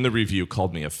 and in the review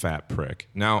called me a fat prick.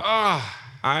 Now,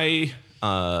 I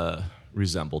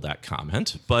resemble that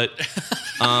comment, but,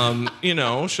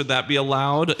 should that be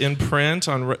allowed in print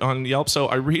on Yelp? So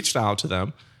I reached out to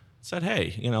them, said,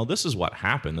 hey, this is what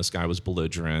happened. This guy was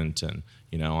belligerent, and,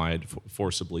 I had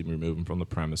forcibly removed him from the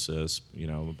premises,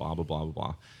 blah, blah, blah,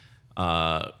 blah,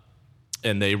 blah.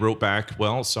 And they wrote back,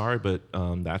 well, sorry, but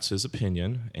that's his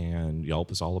opinion, and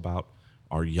Yelp is all about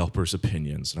our Yelpers'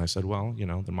 opinions. And I said, well,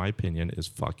 then my opinion is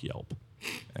fuck Yelp,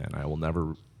 and I will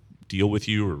never deal with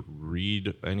you or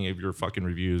read any of your fucking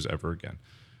reviews ever again,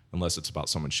 unless it's about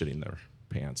someone shitting their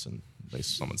pants and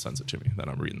someone sends it to me, then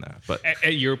I'm reading that. But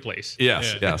at your place.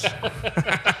 Yes.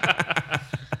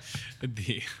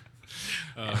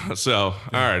 So,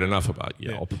 all right, enough about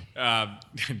Yelp.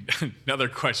 Another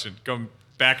question. Going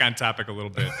back on topic a little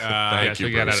bit. Thank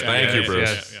you, Bruce. Thank you,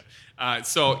 Bruce. I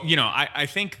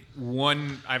think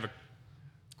I have a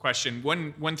question.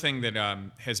 One thing that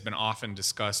has been often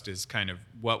discussed is kind of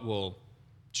what will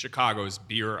Chicago's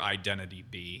beer identity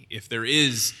be? If there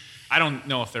is, I don't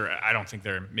think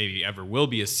there maybe ever will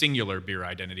be a singular beer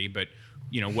identity, but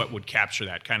what would capture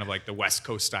that? Kind of like the West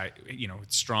Coast,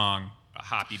 strong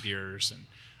hoppy beers, and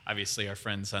obviously our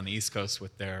friends on the East Coast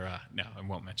with their, no, I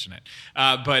won't mention it.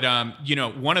 But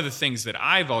one of the things that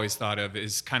I've always thought of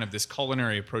is kind of this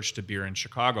culinary approach to beer in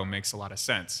Chicago makes a lot of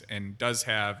sense and does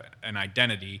have an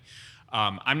identity.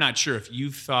 I'm not sure if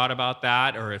you've thought about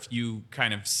that or if you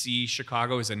kind of see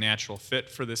Chicago as a natural fit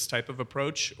for this type of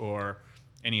approach, or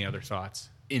any other thoughts?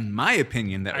 In my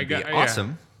opinion, that would be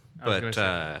awesome. But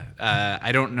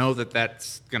I don't know that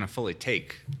that's going to fully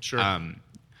take. Sure.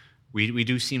 We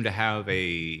do seem to have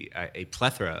a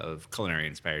plethora of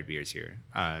culinary-inspired beers here,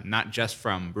 not just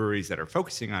from breweries that are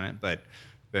focusing on it, but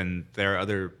then there are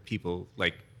other people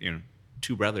like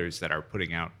Two Brothers that are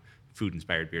putting out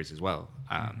food-inspired beers as well.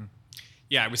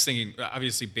 Yeah, I was thinking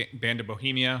obviously Band of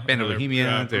Bohemia. Band of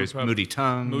Bohemia. There's BrewPub. Moody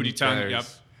Tongue. Moody Tongue.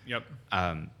 Yep.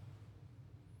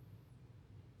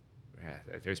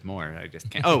 There's more. I just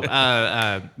can't.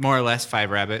 More or less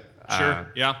Five Rabbit. Sure.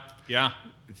 Yeah.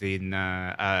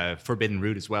 The Forbidden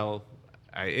Root as well.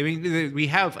 I mean, we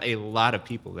have a lot of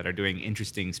people that are doing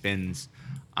interesting spins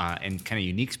and kind of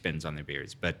unique spins on their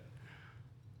beers, but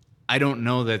I don't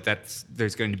know that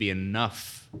there's going to be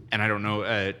enough, and I don't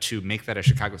know to make that a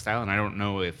Chicago style, and I don't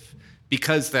know if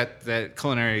because that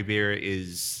culinary beer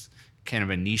is kind of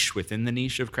a niche within the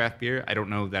niche of craft beer. I don't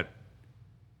know that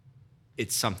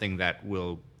it's something that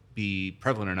will be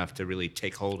prevalent enough to really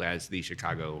take hold as the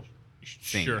Chicago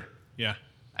thing. Sure. Yeah.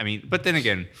 I mean, but then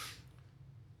again,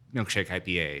 milkshake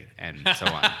IPA and so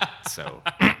on. So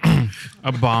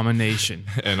Abomination.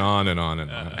 And on and on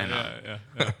and on.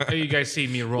 Hey, you guys see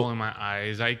me rolling my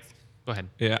eyes. Go ahead.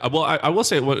 Yeah. Well, I will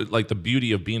say like the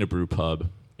beauty of being a brew pub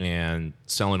and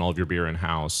selling all of your beer in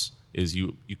house is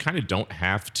you kind of don't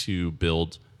have to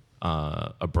build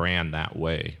a brand that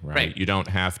way, right? You don't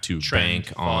have to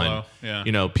bank on,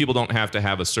 people don't have to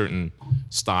have a certain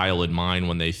style in mind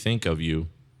when they think of you.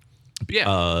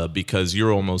 Yeah. Because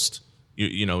you're almost,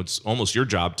 it's almost your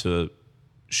job to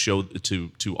show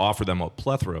to offer them a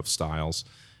plethora of styles,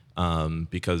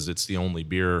 because it's the only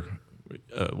beer.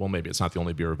 Well, maybe it's not the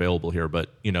only beer available here,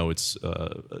 but it's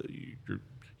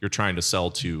you're trying to sell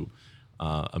to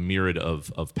a myriad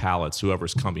of palates.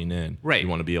 Whoever's coming in, right? You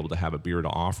want to be able to have a beer to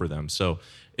offer them. So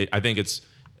I think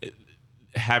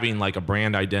having like a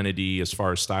brand identity as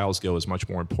far as styles go is much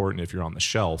more important if you're on the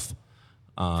shelf.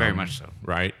 Very much so,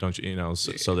 right? Don't you?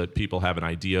 So that people have an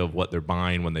idea of what they're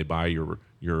buying when they buy your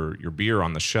beer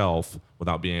on the shelf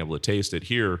without being able to taste it.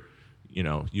 Here,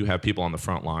 you have people on the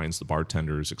front lines, the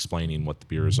bartenders, explaining what the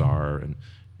beers are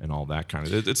and all that kind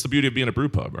of. It's the beauty of being a brew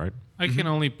pub, right? I can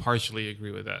only partially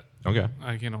agree with that. Okay.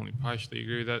 I can only partially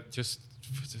agree with that, just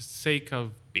for the sake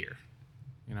of beer.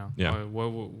 Yeah.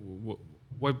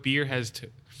 What beer has to?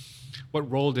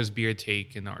 What role does beer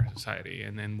take in our society,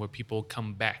 and then what people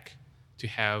come back to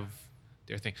have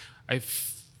their thing.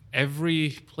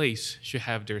 Every place should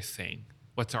have their thing.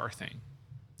 What's our thing?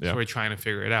 Yeah. So we're trying to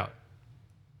figure it out.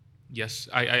 Yes,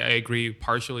 I agree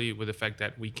partially with the fact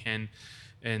that we can,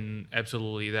 and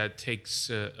absolutely that takes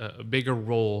a bigger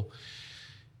role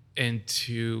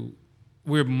into,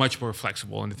 we're much more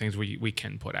flexible in the things we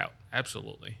can put out.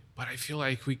 Absolutely. But I feel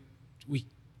like we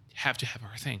have to have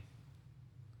our thing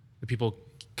that people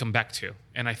come back to.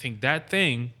 And I think that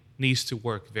thing needs to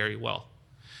work very well.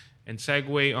 And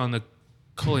segue on the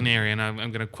culinary, and I'm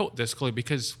going to quote this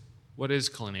because what is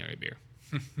culinary beer?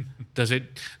 Is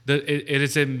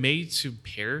it made to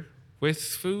pair with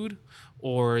food,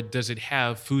 or does it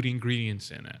have food ingredients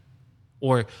in it?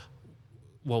 Or,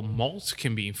 well, malts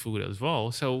can be in food as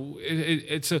well. So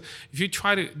if you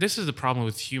try to, this is the problem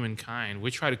with humankind.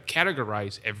 We try to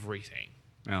categorize everything.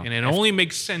 Well, and it only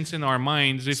makes sense in our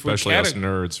minds if Especially us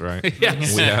nerds, right?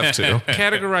 Yes. We have to.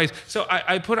 Categorize. So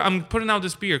I'm putting out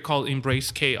this beer called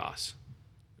Embrace Chaos,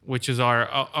 which is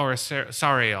our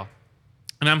sour ale.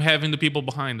 And I'm having the people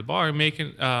behind the bar make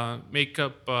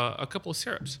up a couple of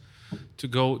syrups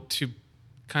to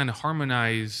kind of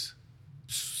harmonize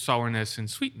sourness and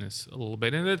sweetness a little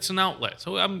bit. And it's an outlet.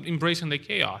 So I'm embracing the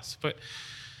chaos. But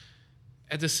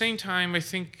at the same time, I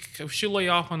think I should lay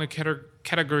off on the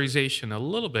categorization a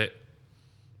little bit.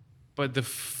 But the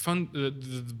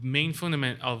main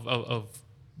fundament of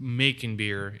making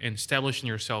beer and establishing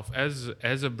yourself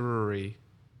as a brewery,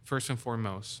 first and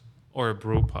foremost, or a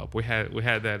BrewPub. We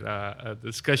had that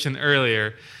discussion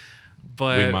earlier,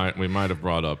 but we might have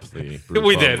brought up the brew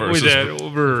we pub did versus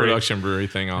brewery. production brewery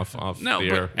thing off No, the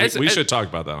but air. We should talk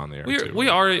about that on the air too.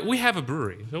 We have a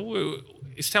brewery. So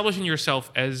establishing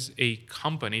yourself as a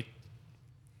company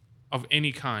of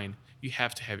any kind, you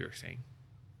have to have your thing.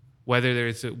 Whether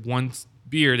there's one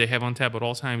beer they have on tap at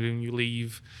all times, and you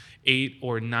leave 8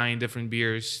 or 9 different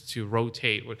beers to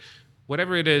rotate,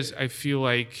 whatever it is, I feel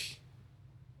like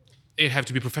you have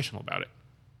to be professional about it.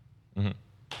 Mm-hmm.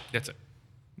 That's it.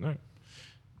 All right.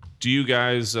 Do you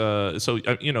guys? You've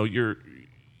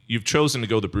chosen to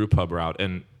go the BrewPub route,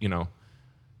 and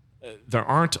there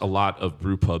aren't a lot of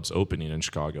brewpubs opening in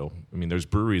Chicago. I mean, there's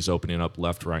breweries opening up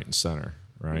left, right, and center,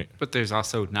 right? But there's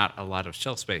also not a lot of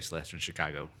shelf space left in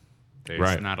Chicago.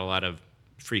 There's not a lot of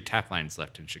free tap lines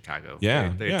left in Chicago.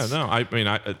 Yeah, no. I mean,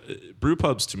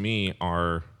 brewpubs to me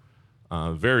are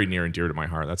very near and dear to my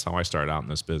heart. That's how I started out in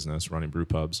this business, running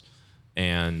brewpubs,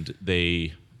 and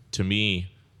they, to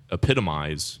me,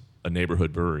 epitomize a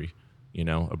neighborhood brewery.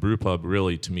 A brewpub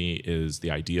really, to me, is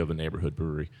the idea of a neighborhood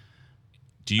brewery.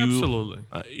 Do you? Absolutely.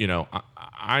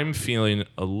 I'm feeling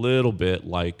a little bit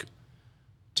like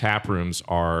tap rooms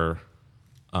are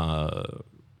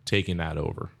taking that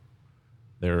over.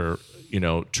 They're,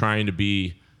 trying to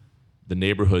be the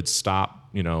neighborhood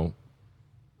stop,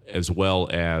 as well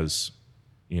as,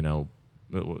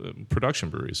 production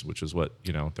breweries, which is what,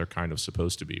 they're kind of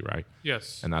supposed to be, right?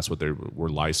 Yes. And that's what they were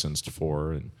licensed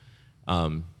for.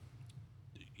 And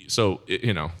so,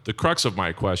 the crux of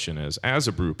my question is, as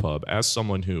a brew pub, as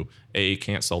someone who, A,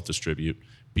 can't self-distribute,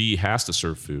 B, has to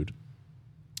serve food,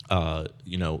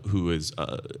 who is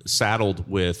saddled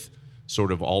with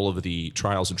sort of all of the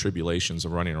trials and tribulations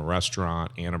of running a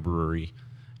restaurant and a brewery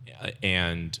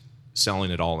and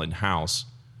selling it all in-house,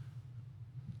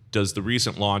 does the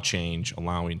recent law change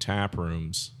allowing tap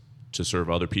rooms to serve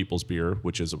other people's beer,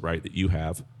 which is a right that you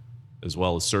have, as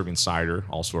well as serving cider,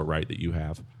 also a right that you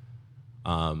have,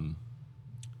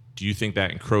 do you think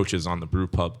that encroaches on the brew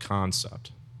pub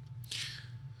concept?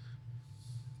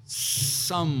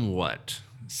 Somewhat.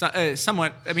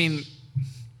 Somewhat. I mean,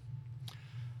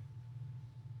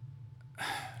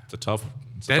 it's a tough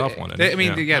one.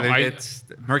 It's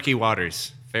murky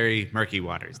waters. Very murky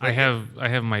waters. I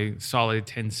have my solid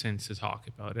 10 cents to talk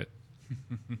about it.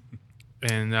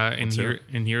 and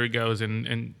here it goes.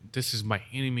 And this is by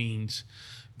any means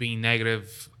being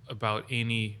negative about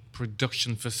any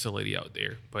production facility out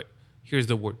there. But here's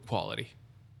the word quality.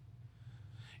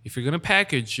 If you're going to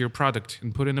package your product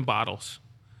and put it in bottles,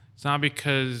 it's not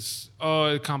because,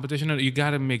 competition. You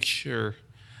got to make sure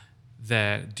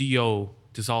that DO,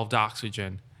 dissolved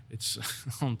oxygen, it's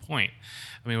on point.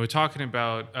 I mean, we're talking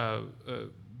about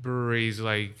breweries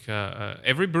like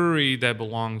every brewery that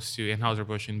belongs to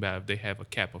Anheuser-Busch InBev, they have a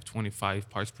cap of 25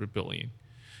 parts per billion.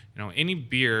 Any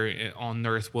beer on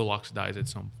earth will oxidize at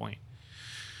some point.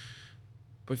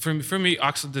 But for me,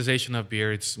 oxidization of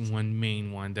beer, it's one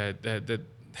main one that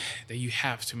you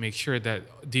have to make sure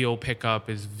that DO pickup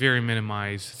is very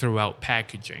minimized throughout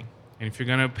packaging. And if you're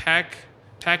going to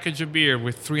package a beer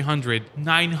with 300,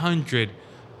 900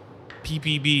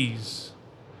 ppbs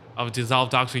of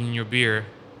dissolved oxygen in your beer,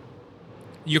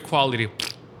 your quality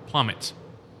plummets.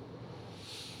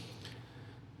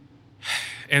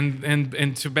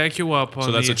 And to back you up on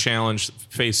so that's a challenge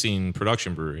facing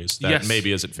production breweries that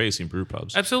maybe isn't facing brew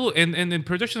pubs. Absolutely, and in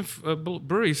production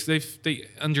breweries, they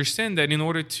understand that in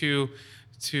order to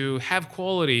have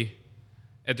quality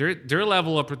at their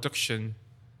level of production,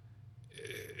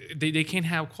 they can't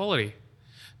have quality,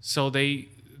 so they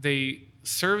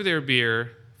serve their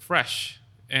beer fresh.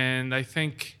 And I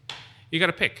think you got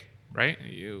to pick, right?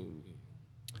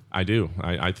 I do.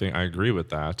 I think I agree with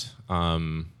that.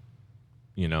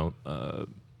 You know,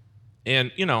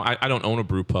 and you know, I don't own a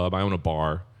brew pub. I own a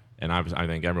bar, and I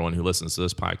think everyone who listens to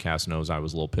this podcast knows I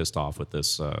was a little pissed off with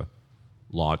this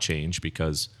law change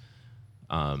because,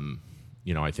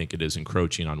 you know, I think it is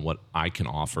encroaching on what I can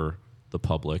offer the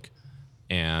public,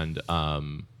 and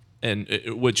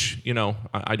which, you know,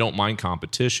 I don't mind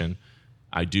competition.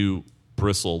 I do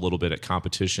bristle a little bit at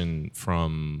competition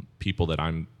from people that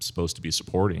I'm supposed to be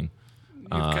supporting,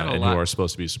 and who are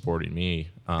supposed to be supporting me.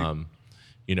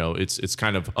 You know, it's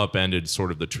kind of upended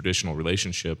sort of the traditional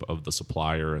relationship of the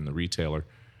supplier and the retailer.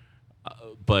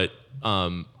 But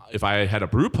if I had a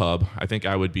brew pub, I think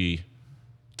I would be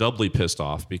doubly pissed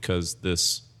off because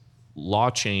this law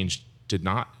change did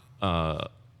not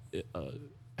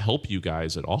help you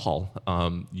guys at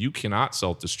all. You cannot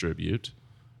self-distribute,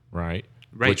 right?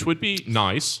 Which would be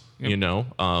nice, you know,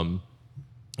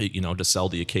 to sell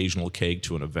the occasional keg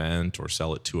to an event or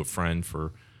sell it to a friend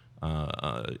for,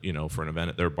 you know, for an event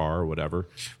at their bar or whatever.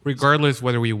 Regardless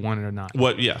whether we want it or not.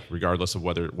 Regardless of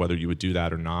whether you would do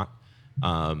that or not.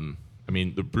 I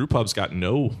mean, the brew pub's got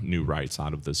no new rights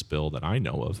out of this bill that I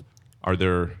know of. Are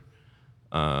there,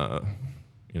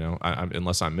 you know,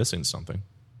 unless I'm missing something?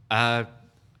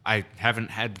 I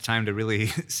haven't had the time to really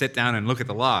sit down and look at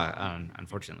the law,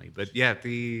 unfortunately. But yeah,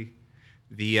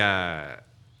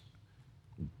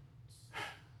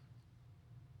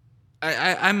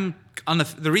 I'm on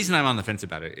the reason I'm on the fence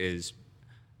about it is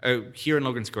here in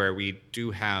Logan Square we do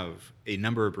have a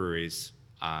number of breweries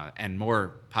and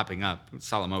more popping up.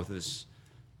 Salamoth is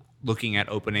looking at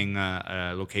opening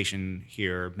a location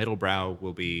here. Middlebrow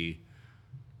will be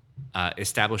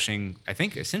establishing, I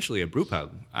think, essentially a brew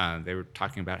pub. They were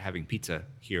talking about having pizza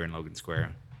here in Logan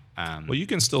Square. Well, you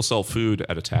can still sell food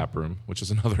at a tap room, which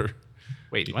is another.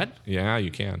 Wait, what? Yeah,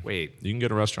 you can. Wait. You can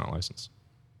get a restaurant license.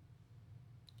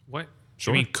 What?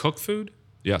 Sure. You mean cook food?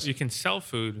 Yes. You can sell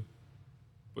food,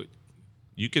 but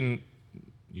You can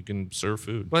serve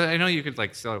food. Well, I know you could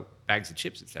like sell bags of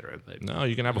chips, etc. But No,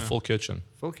 you can have a full kitchen.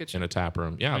 Full kitchen in a tap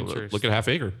room. Yeah, Interesting. look at Half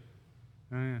Acre.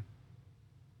 Oh, yeah.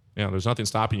 Yeah, there's nothing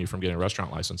stopping you from getting a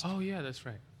restaurant license oh yeah, that's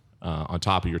right. on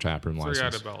top of your tap room Forgot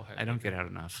license. about I don't get out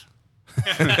enough.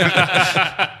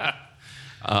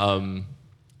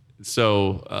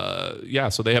 So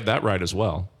they have that right as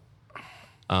well.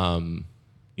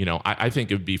 You know, I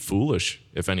think it would be foolish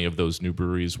if any of those new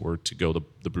breweries were to go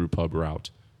the brew pub route.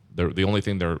 The only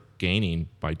thing they're gaining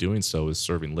by doing so is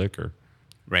serving liquor.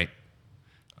 Right.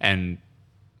 And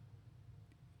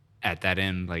at that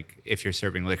end, like if you're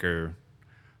serving liquor,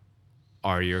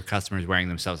 are your customers wearing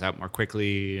themselves out more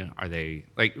quickly? Are they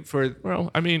like for? Well,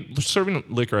 I mean, serving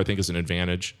liquor I think is an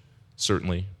advantage,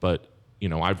 certainly. But you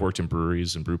know, I've worked in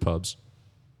breweries and brew pubs.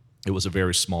 It was a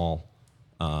very small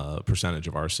percentage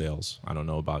of our sales. I don't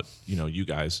know about you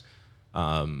guys.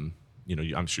 You know,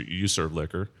 I'm sure you serve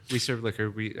liquor. We serve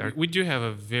liquor. We do have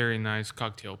a very nice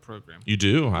cocktail program. You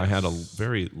do. I had a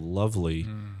very lovely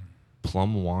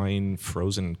plum wine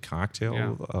frozen cocktail.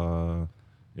 Yeah.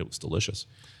 It was delicious.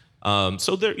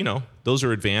 So there, those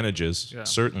are advantages,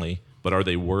 certainly. But are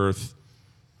they worth,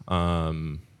 not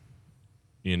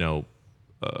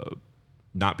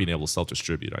being able to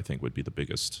self-distribute? I think would be the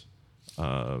biggest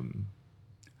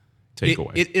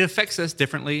takeaway. It affects us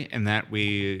differently in that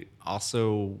we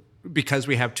also, because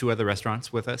we have two other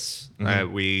restaurants with us,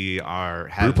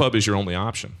 BrewPub is your only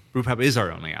option. BrewPub is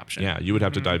our only option. Yeah, you would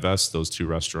have to divest those two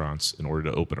restaurants in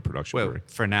order to open a production brewery.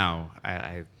 For now,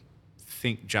 I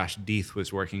think Josh Deeth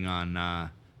was working on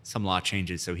some law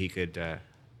changes so he could.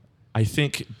 I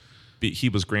think he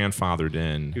was grandfathered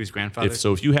in. He was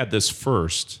grandfathered. If you had this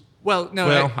first. Well,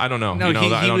 no. I don't know. No, I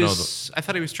don't know. I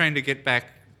thought he was trying to get back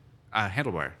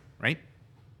Handlebar, right?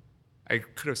 I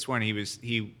could have sworn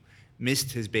he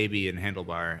missed his baby in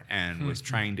Handlebar and was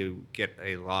trying to get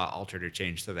a law altered or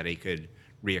changed so that he could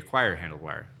reacquire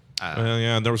Handlebar.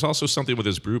 And there was also something with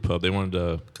his brew pub. They wanted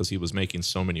to, because he was making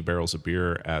so many barrels of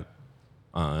beer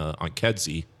on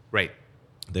Kedzie. Right.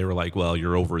 They were like, well,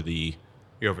 you're over the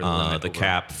limit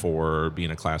cap for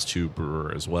being a Class 2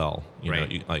 brewer as well. You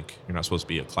Right. know, you're not supposed to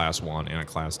be a Class 1 and a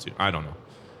Class 2. I don't know.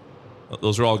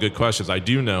 Those are all good questions. I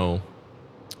do know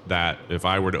that if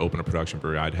I were to open a production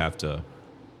brewery, I'd have to.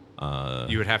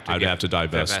 You would have to. I'd have to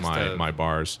divest my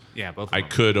bars. Yeah, both. Of I them.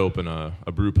 could open a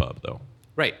brew pub though.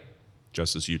 Right.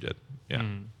 Just as you did. Yeah.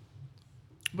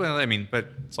 Well, I mean, but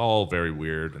It's all very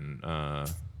weird and.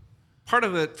 part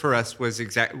of it for us was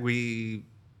we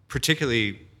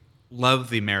particularly love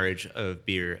the marriage of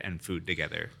beer and food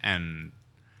together, and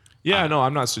Yeah, no,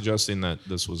 I'm not suggesting that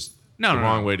this was the no,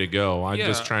 wrong no. way to go. I'm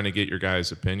just Yeah. trying to get your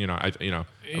guys' opinion.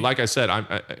 Like I said, I'm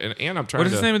trying What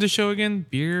is to. the name of the show again?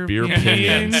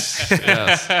 Beerpinions.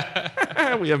 Yes.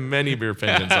 We have many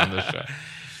Beerpinions on this show.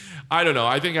 I don't know.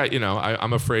 I think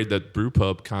I'm afraid that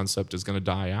BrewPub concept is going to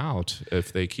die out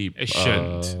if they keep. It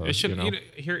shouldn't. It shouldn't. You know.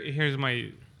 Here's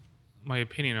my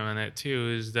opinion on that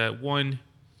too. Is that one,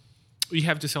 you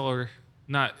have to sell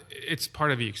not. It's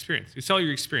part of the experience. You sell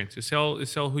your experience. You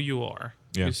sell who you are.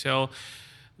 Yeah. You sell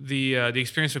the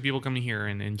experience of people coming here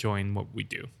and enjoying what we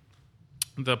do.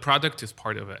 The product is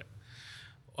part of it.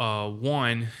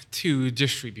 One, two,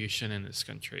 distribution in this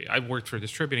country. I worked for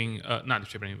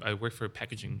I worked for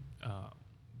packaging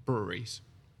breweries,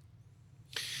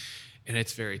 and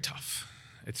it's very tough.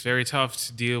 It's very tough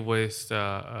to deal with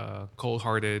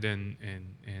cold-hearted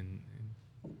and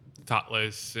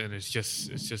thoughtless, and it's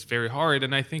just very hard.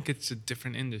 And I think it's a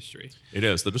different industry. It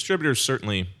is. The distributors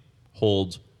certainly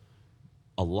hold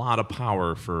a lot of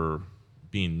power for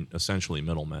being essentially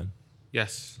middlemen.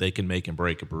 Yes. They can make and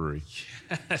break a brewery.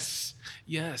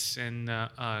 Yes, and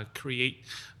create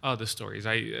the stories.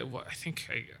 I think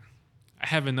I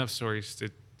have enough stories to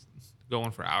go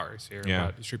on for hours here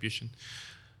about distribution.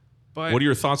 But What are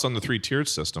your thoughts on the 3-tiered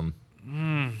system?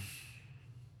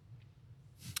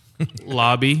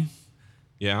 lobby?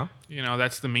 Yeah.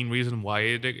 That's the main reason why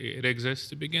it exists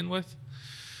to begin with.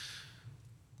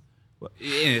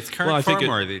 In its current form,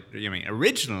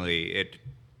 originally it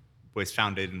was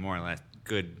founded in more or less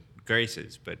good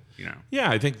graces, but Yeah,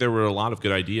 I think there were a lot of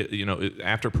good ideas.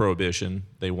 After Prohibition,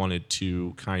 they wanted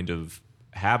to kind of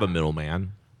have a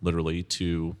middleman, literally,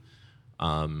 to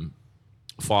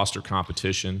foster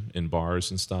competition in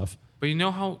bars and stuff. But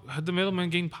how the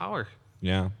middlemen gain power?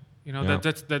 Yeah.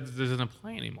 That doesn't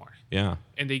apply anymore. Yeah.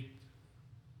 And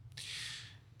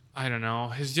I don't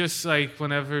know. It's just like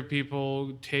whenever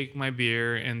people take my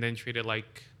beer and then treat it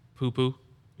like poo-poo.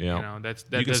 Yeah. That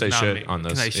you can does say not shit make, on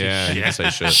this. Can I say yeah, shit? you can say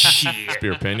shit. It's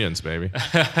Beerpinions, baby.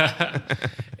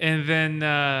 And then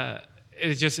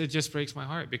it just breaks my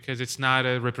heart because it's not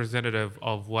a representative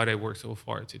of what I worked so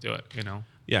far to do it.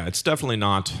 Yeah, it's definitely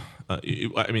not.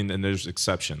 And there's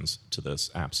exceptions to this.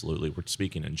 Absolutely, we're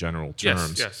speaking in general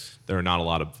terms. Yes. There There are not a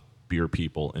lot of beer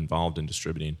people involved in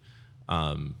distributing,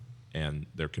 and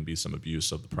there can be some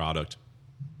abuse of the product.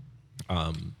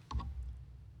 They're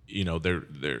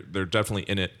definitely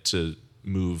in it to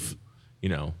move.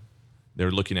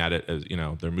 They're looking at it as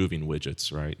they're moving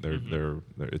widgets, right? They're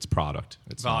it's product.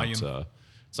 It's Volume. Not,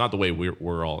 it's not the way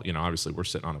we're all. Obviously, we're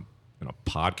sitting on a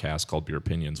podcast called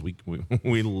Beerpinions.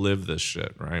 We live this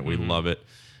shit, right? We love it.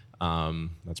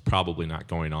 That's probably not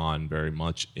going on very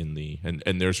much in the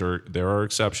and there are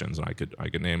exceptions, and I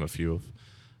could name a few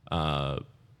of,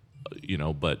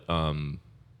 but I'm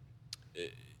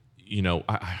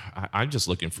just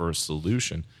looking for a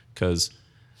solution because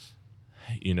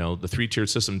the 3-tiered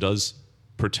system does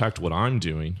protect what I'm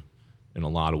doing in a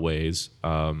lot of ways.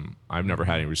 I've never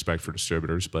had any respect for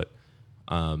distributors, but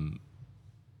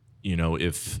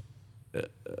if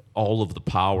all of the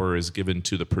power is given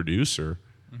to the producer,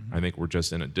 I think we're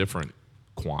just in a different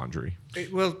quandary.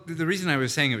 Well, the reason I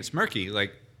was saying it was murky,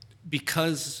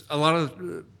 because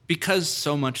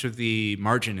so much of the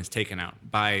margin is taken out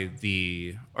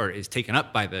is taken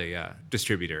up by the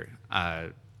distributor.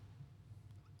 A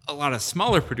lot of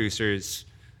smaller producers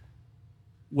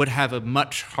would have a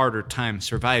much harder time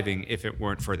surviving if it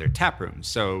weren't for their tap rooms.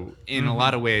 So in a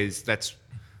lot of ways, that's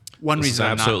one This reason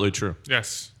is I'm absolutely true.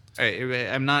 Yes.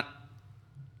 I'm not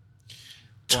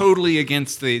totally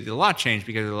against the law change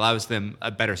because it allows them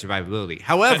a better survivability.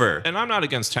 However, And I'm not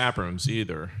against tap rooms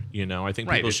either. I think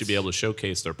Right, people should be able to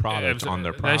showcase their product on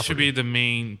their property. That should be the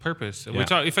main purpose.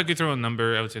 Yeah. If I could throw a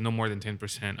number, I would say no more than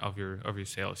 10% of your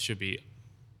sales should be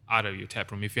out of your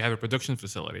tap room if you have a production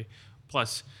facility.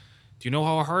 Plus, do you know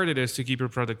how hard it is to keep your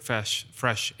product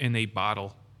fresh in a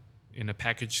bottle, in a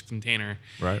packaged container,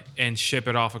 Right. and ship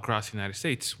it off across the United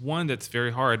States? One, that's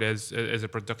very hard as a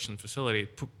production facility.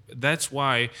 That's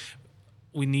why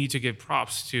we need to give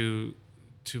props to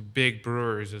big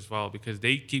brewers as well, because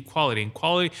they keep quality. And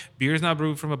quality, beer is not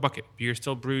brewed from a bucket. Beer is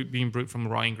still being brewed from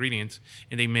raw ingredients,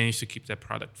 and they manage to keep that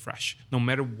product fresh. No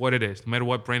matter what it is, no matter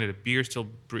what brand it is, beer is still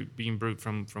being brewed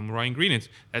from raw ingredients.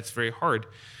 That's very hard.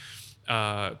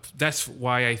 That's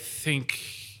why I think,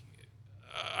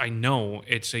 I know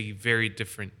it's a very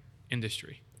different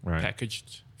industry, Right.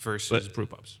 packaged versus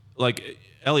brewpubs. Like,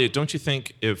 Elliott, don't you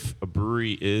think if a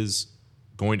brewery is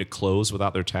going to close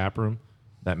without their tap room,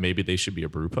 that maybe they should be a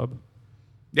brew pub?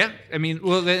 yeah,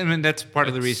 that's part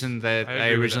of the reason that I I agree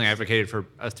with originally that. advocated for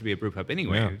us to be a brew pub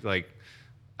anyway.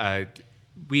 Yeah.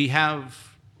 We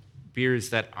have beers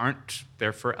that aren't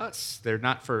there for us. They're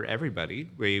not for everybody.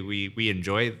 We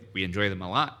enjoy them a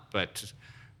lot, but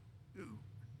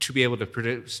to be able to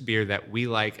produce beer that we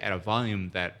like at a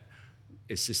volume that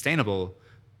is sustainable,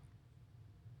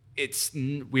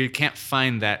 we can't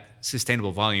find that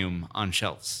sustainable volume on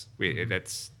shelves.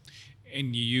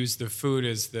 And you use the food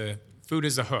as the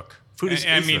hook. Food is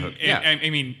the hook. Yeah. I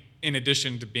mean, in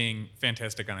addition to being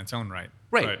fantastic on its own right.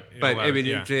 Right. But I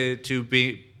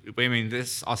mean,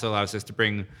 this also allows us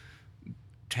to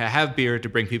have beer to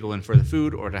bring people in for the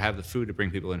food, or to have the food to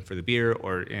bring people in for the beer,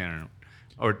 or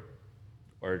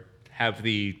or have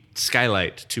the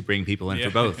skylight to bring people in for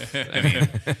both. I mean,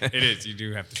 it is. You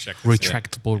do have to check.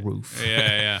 Retractable roof.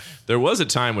 Yeah. There was a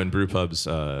time when brew pubs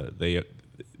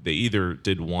they either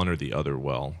did one or the other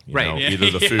well. You know,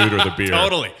 either the food or the beer.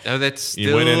 Totally. Oh, that's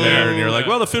you went in there and you're like,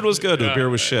 well, the food was good, the beer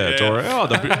was shit, or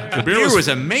the beer was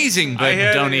amazing, but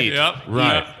don't eat. Yep.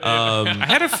 Right. I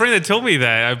had a friend that told me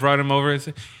that. I brought him over and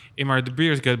said, Eymard, the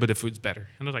beer is good, but the food's better.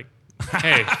 And I was like,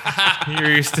 hey,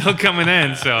 you're still coming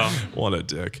in, so. What a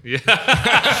dick. Yeah.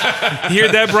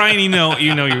 Hear that, Brian? You know,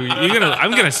 I'm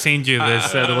gonna send you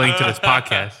this the link to this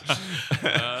podcast.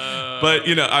 But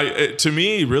to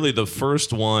me, really, the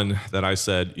first one that I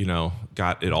said,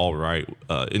 got it all right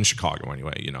in Chicago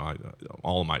anyway.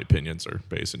 All of my opinions are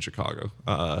based in Chicago.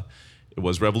 It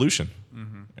was Revolution,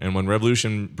 and when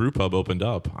Revolution BrewPub opened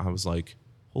up, I was like,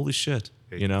 holy shit.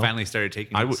 Finally started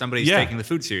taking the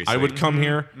food seriously. I would come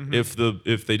here if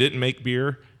they didn't make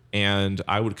beer, and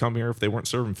I would come here if they weren't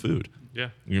serving food. Yeah.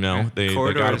 They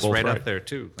Corridor got it is both right up there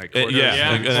too. Like And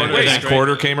Corridor then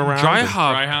Quarter came around. Dry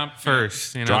hop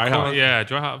first. Dry hop. Yeah,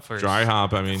 dry hop first. Dry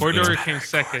hop. I mean, Corridor came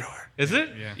second. Is it?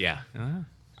 Yeah.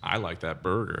 I like that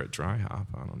burger at Dry Hop.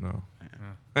 I don't know.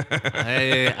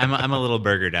 I'm a little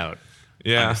burgered out.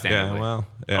 Yeah. Well.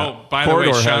 Yeah. Oh, by the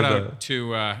way, shout out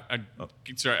to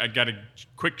I got a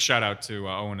quick shout out to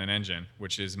Owen and Engine,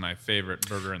 which is my favorite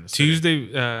burger in the city. Tuesday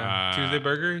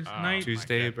burger night.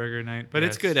 Tuesday burger night, but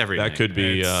it's good every night. That could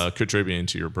be contributing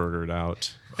to your burgered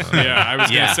out. Yeah, I was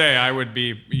gonna say I would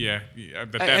be.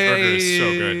 But that burger is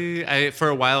so good. For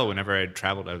a while, whenever I'd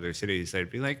traveled to other cities, I'd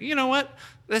be like, you know what?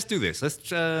 Let's do this.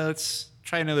 Let's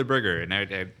try another burger, and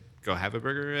I'd go have a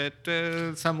burger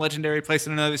at some legendary place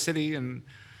in another city, and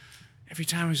every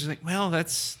time I was just like, well,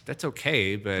 that's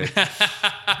okay, but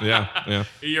yeah.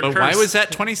 But why was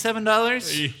that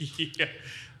 $27? Yeah.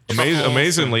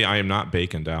 Amazingly, I am not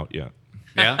baconed out yet.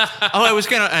 Yeah. Oh, I was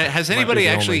gonna. Has anybody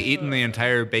actually eaten the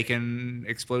entire bacon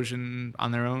explosion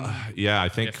on their own? Yeah, I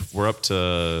think we're up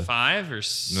to 5 or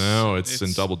no. It's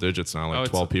in double digits now, like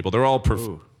 12 people. They're all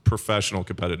professional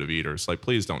competitive eaters. Like,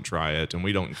 please don't try it, and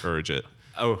we don't encourage it.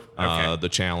 Oh, okay. The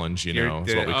challenge, is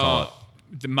what we call it.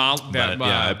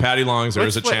 At Patty Long's, there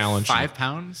is a challenge. 5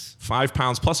 pounds? 5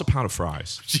 pounds plus a pound of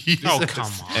fries. Jesus. Oh,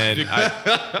 come on.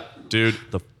 And dude,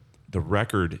 the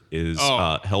record is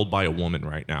held by a woman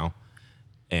right now,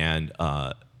 and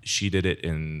she did it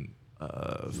in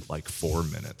like 4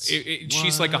 minutes.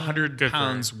 She's like 100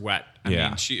 pounds wet. I mean,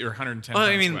 or 110 well,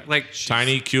 pounds I mean, wet. like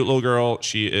tiny, cute little girl.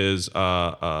 She is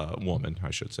a woman.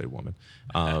 I should say woman.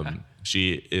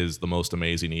 She is the most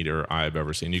amazing eater I've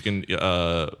ever seen. You can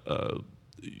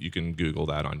Google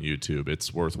that on YouTube.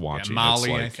 It's worth watching.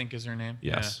 Molly, I think, is her name.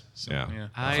 Yes. Yeah.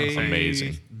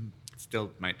 Amazing.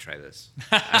 Still might try this.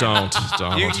 Don't.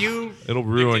 It'll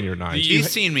ruin your night. You've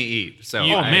seen me eat, so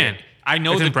man, I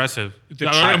know it's the impressive.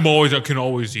 I can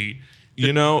always eat.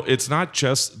 It's not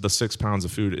just the 6 pounds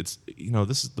of food. It's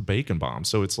this is the bacon bomb.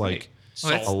 So it's like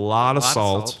a lot of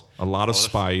salt, a lot of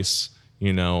spice.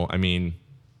 I mean,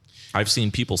 I've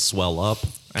seen people swell up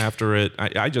after it.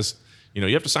 I just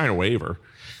you have to sign a waiver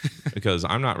because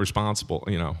I'm not responsible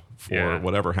for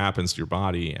whatever happens to your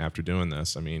body after doing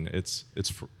this. I mean, it's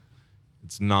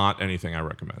not anything I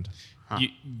recommend.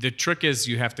 The trick is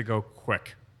you have to go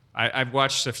quick. I've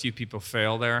watched a few people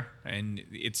fail there, and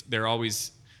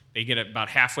they get about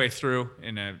halfway through,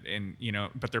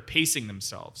 but they're pacing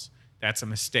themselves. That's a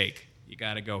mistake. You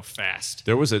got to go fast.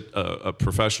 There was a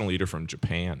professional eater from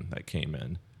Japan that came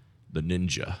in, the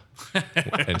ninja,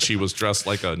 and she was dressed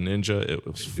like a ninja. It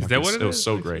was it was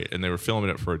so great, and they were filming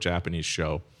it for a Japanese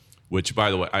show, which, by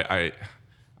the way, I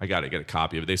got to get a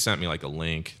copy of it. They sent me like a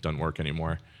link. Doesn't work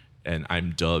anymore. And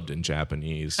I'm dubbed in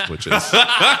Japanese, which is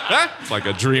it's like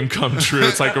a dream come true.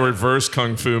 It's like a reverse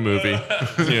kung fu movie,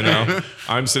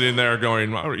 I'm sitting there going,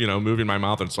 moving my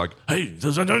mouth, and it's like, hey,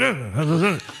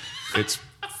 it's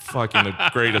fucking the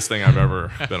greatest thing I've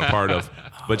ever been a part of.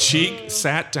 But she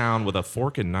sat down with a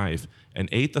fork and knife and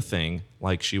ate the thing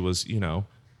like she was,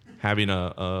 having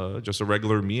just a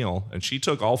regular meal, and she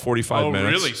took all 45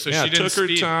 minutes. Really? So yeah, she didn't took her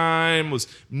speed. time, was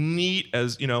neat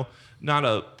as, not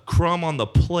a crumb on the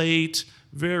plate,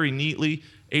 very neatly,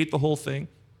 ate the whole thing.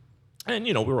 And,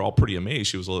 we were all pretty amazed.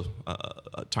 She was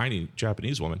a tiny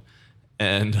Japanese woman.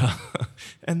 And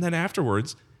and then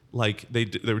afterwards, like they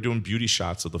were doing beauty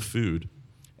shots of the food.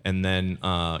 And then,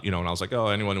 and I was like, oh,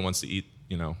 anyone who wants to eat,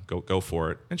 go for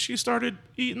it. And she started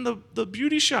eating the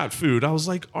beauty shot food. I was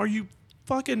like, are you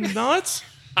fucking nuts?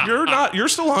 You're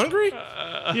still hungry?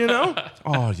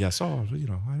 Oh, yes. Oh,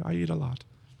 I eat a lot.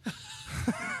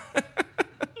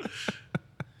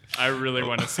 I really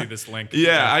want to see this link.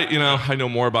 Yeah, I know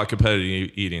more about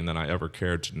competitive eating than I ever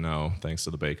cared to know, thanks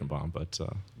to the bacon bomb. But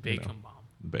Bacon bomb.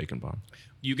 the bacon bomb.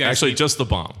 You guys Actually, eat- just the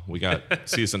bomb. We got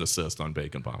cease and desist on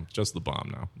bacon bomb. Just the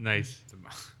bomb now. Nice.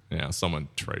 Yeah, someone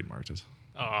trademarked it.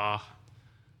 Oh.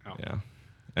 Yeah.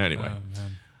 Anyway.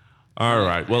 All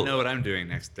right. I Well, know what I'm doing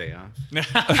next day off.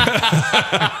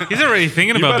 He's already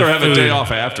thinking you about better the have a food. day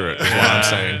off after it. Is what I'm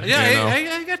saying.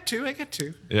 Yeah, I got two. I got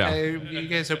two. Yeah. You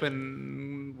guys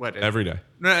open what? Every day.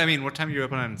 No, I mean, what time are you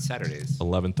open on Saturdays?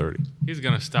 11:30. He's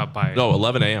gonna stop by. No,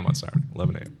 11 a.m. on Saturday.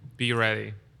 11 a.m. Be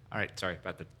ready. All right, sorry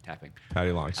about the tapping.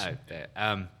 Patty Longs.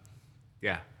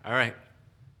 Yeah. All right.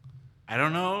 I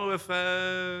don't know if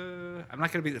I'm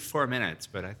not going to be at 4 minutes,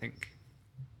 but I think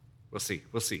we'll see.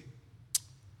 We'll see.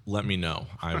 Let me know.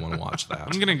 I want to watch that.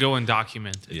 I'm gonna go and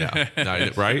document it. Yeah. No,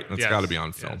 right? It's Yes. got to be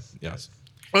on film. Yes.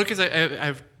 Well, because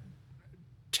I've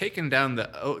taken down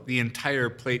the entire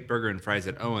plate burger and fries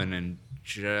at Owen in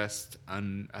just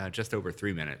over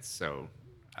 3 minutes. So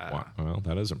Wow. Well,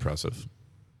 that is impressive.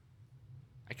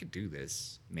 I could do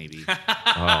this maybe. Oh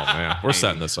man, we're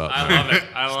setting this up. I man. love it.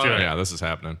 I love it. Yeah, this is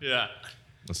happening. Yeah.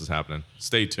 This is happening.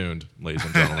 Stay tuned, ladies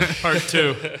and gentlemen. Part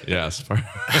 2. Yes.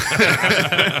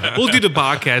 We'll do the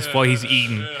podcast while he's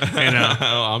eating.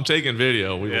 I'm taking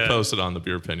video. We will post it on the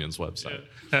Beerpinions website.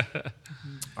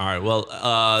 All right. Well,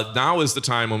 now is the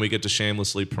time when we get to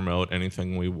shamelessly promote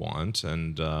anything we want.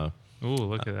 And Ooh,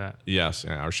 look at that. yes,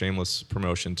 our shameless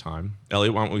promotion time.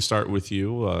 Elliott, why don't we start with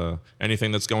you?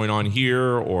 Anything that's going on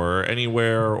here or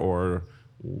anywhere or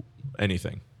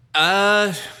anything?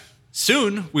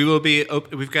 Soon we will be.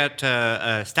 We've got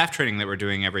a staff training that we're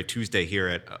doing every Tuesday here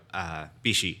at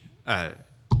BiXi,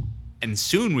 and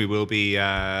soon we will be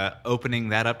opening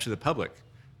that up to the public.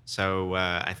 So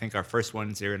I think our first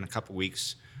one's here in a couple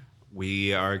weeks.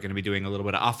 We are going to be doing a little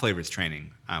bit of off flavors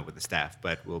training with the staff,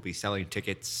 but we'll be selling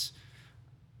tickets.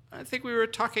 I think we were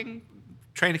trying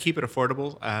to keep it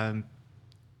affordable,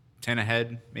 10 a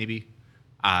head maybe.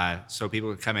 So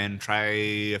people can come in, try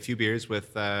a few beers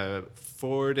with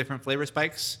 4 different flavor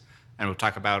spikes, and we'll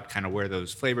talk about kind of where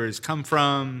those flavors come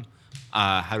from,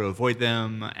 how to avoid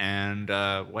them, and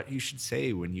what you should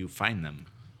say when you find them.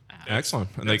 Excellent.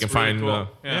 And they can That's really find cool.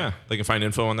 Yeah. they can find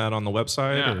info on that on the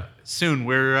website. Yeah. Or? Soon,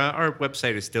 our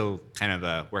website is still kind of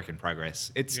a work in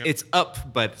progress. It's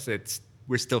up, but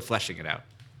we're still fleshing it out.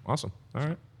 Awesome. All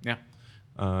right. Yeah.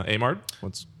 Eymard,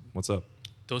 what's up?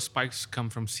 Those spikes come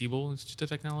from Siebel Institute of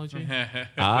Technology.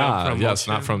 Yes,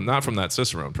 promotion. not from that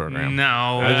Cicerone program.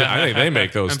 No. I think they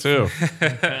make those too.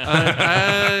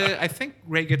 I think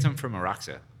Ray gets them from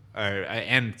Araxa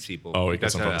and Siebel. Oh, he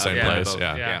gets them from the same place. both.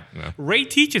 Yeah. Yeah. Ray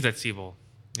teaches at Siebel.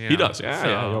 Yeah. He does. Yeah,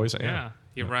 yeah, he always- yeah.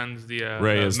 He runs the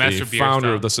Ray is Master the Beer founder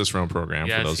stuff. of the Cicerone program.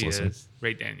 Yes, for those he listening, is.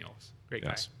 Ray Daniels, great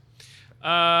yes.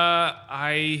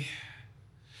 guy.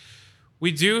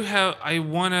 We do have. I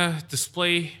want to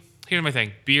display. Here's my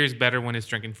thing: beer is better when it's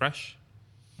drinking fresh.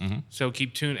 Mm-hmm. So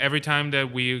keep tuned. Every time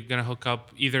that we're gonna hook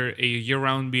up either a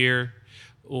year-round beer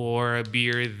or a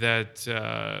beer that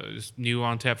is new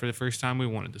on tap for the first time, we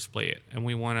want to display it, and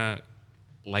we want to.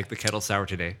 Like the kettle sour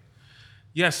today.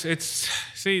 Yes, this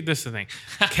is the thing.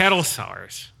 Kettle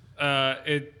sours.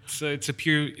 It's a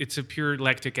pure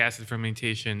lactic acid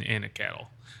fermentation in a kettle,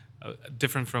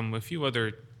 different from a few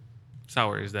other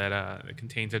sours that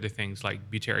contains other things like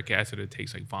butyric acid that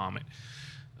tastes like vomit.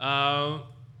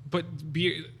 But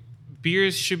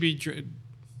beers should be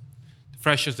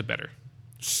fresh is the better.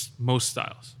 Most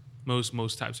styles,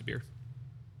 most types of beer.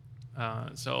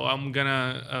 So I'm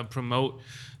gonna promote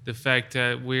the fact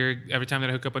that every time that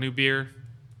I hook up a new beer,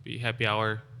 be happy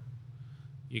hour,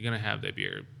 you're gonna have that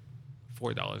beer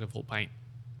 $4 a full pint,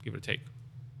 give or take.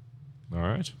 All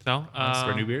right. So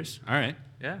For new beers? All right.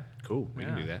 yeah, Cool. We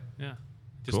can do that. yeah.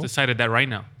 Just Cool. decided that right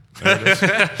now.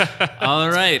 All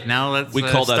right. Now let's We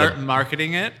call that start a-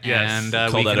 marketing it. Yes. And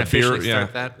Call we that can a beer. officially Yeah,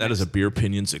 start that is a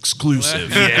Beerpinions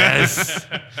exclusive. Yes.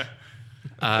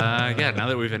 Now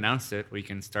that we've announced it, we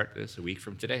can start this a week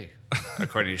from today,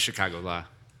 according to Chicago law.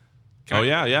 Oh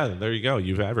yeah. There you go.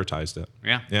 You've advertised it.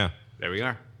 Yeah. Yeah. There we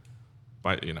are.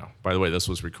 By the way, this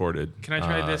was recorded. Can I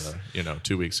try this?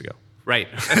 2 weeks ago. Right.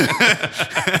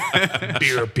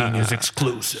 Beerpinions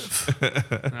exclusive.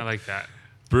 I like that.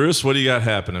 Bruce, what do you got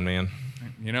happening, man?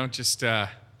 Just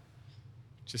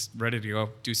ready to go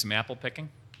do some apple picking.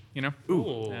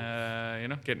 Ooh.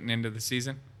 Getting into the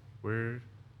season. We're.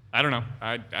 I don't know.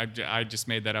 I just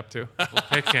made that up too.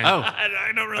 Picking. Oh,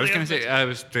 I don't really. I was going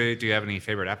to say, do you have any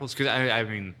favorite apples? Because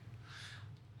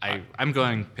I'm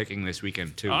going picking this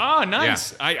weekend too. Oh,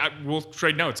 nice. Yeah. I will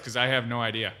trade notes because I have no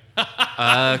idea.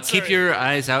 Keep your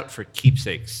eyes out for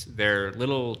keepsakes. They're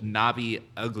little knobby,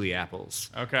 ugly apples.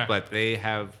 Okay. But they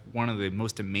have one of the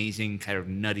most amazing kind of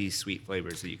nutty, sweet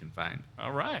flavors that you can find.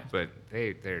 All right. But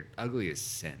they're ugly as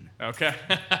sin. Okay.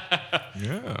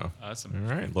 Yeah. Awesome.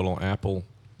 All right, little apple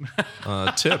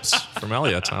tips from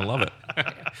Elliott. I love it.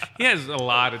 He has a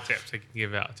lot of tips I can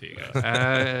give out to you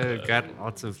guys. Got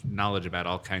lots of knowledge about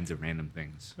all kinds of random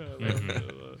things.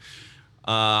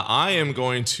 I am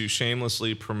going to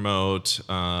shamelessly promote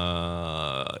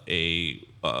a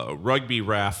rugby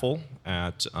raffle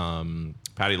at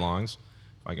Patty Long's.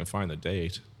 If I can find the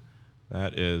date.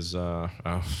 That is,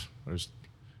 there's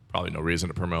probably no reason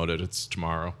to promote it. It's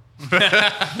tomorrow.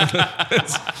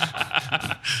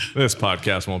 This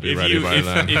podcast won't be ready by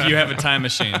then. If you have a time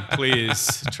machine,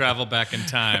 please travel back in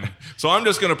time. So I'm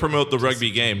just going to promote the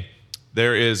rugby game.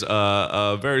 There is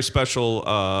a very special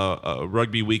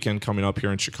rugby weekend coming up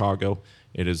here in Chicago.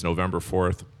 It is November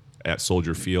 4th at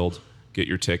Soldier Field. Get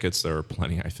your tickets. There are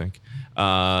plenty, I think.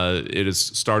 It is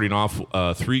starting off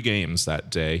 3 games that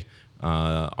day.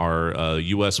 Our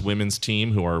U.S. women's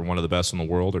team, who are one of the best in the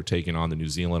world, are taking on the New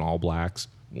Zealand All Blacks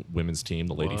women's team,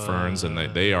 the Lady Ferns, and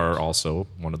they are also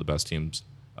one of the best teams,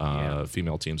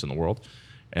 female teams in the world.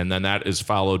 And then that is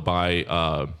followed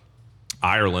by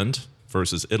Ireland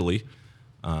versus Italy.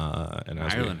 And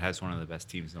Ireland has one of the best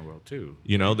teams in the world too.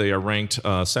 They are ranked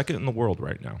second in the world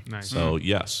right now. Nice. So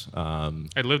yes. I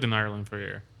lived in Ireland for a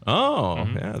year.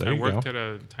 Yeah, there I you go. worked at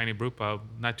a tiny brew pub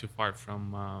not too far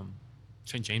from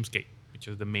St. James Gate, which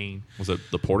is the main. Was it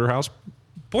the Porterhouse?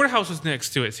 Porterhouse was next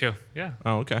to it too. Yeah.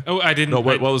 Oh, okay. Oh, I didn't. No,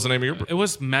 what was the name of your? It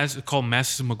was called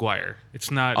Mrs. McGuire. It's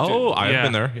not. Oh, I've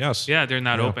been there. Yes. Yeah, they're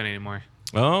not Yeah. open anymore.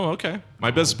 Oh, okay. My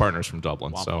business partner's from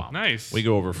Dublin, so Nice. we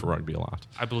go over for rugby a lot.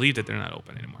 I believe that they're not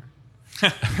open anymore.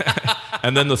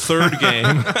 And then the third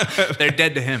game, They're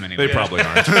dead to him anyway. they probably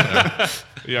aren't. Yeah.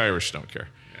 The Irish don't care.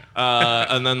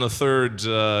 And then the third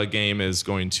game is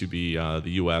going to be the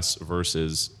U.S.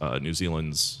 versus New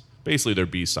Zealand's, basically their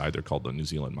B side. They're called the New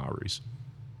Zealand Maoris.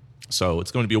 So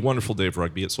it's going to be a wonderful day of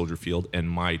rugby at Soldier Field, and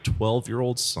my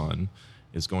 12-year-old son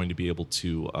is going to be able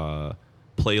to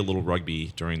play a little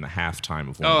rugby during the halftime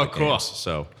of one of the cool. games.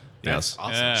 So, yes,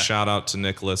 awesome. Yeah. Shout out to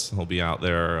Nicholas. He'll be out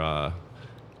there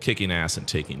kicking ass and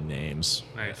taking names,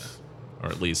 Nice. or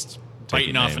at least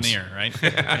Biting taking off names. an ear, right?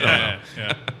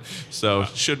 Yeah. So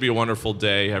should be a wonderful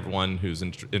day. Everyone who's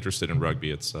interested in rugby,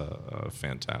 it's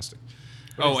fantastic.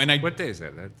 What day is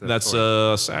that? That's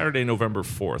Saturday, November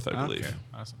 4th, I believe. Okay.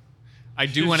 Awesome. I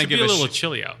do want to give be a a little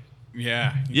chilly out.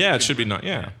 Yeah. Yeah, it should be not.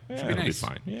 Yeah, be it'll nice.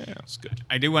 fine. Yeah, it's good.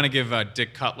 I do want to give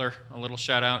Dick Cutler a little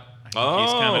shout out. I think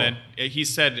he's coming in. He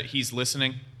said he's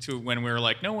listening to when we were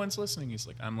like, no one's listening. He's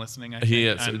like, I'm listening. I think, He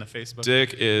is. on the Facebook.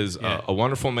 Dick is Yeah. a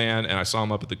wonderful man, and I saw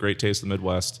him up at the Great Taste of the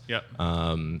Midwest. Yep.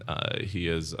 He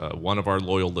is one of our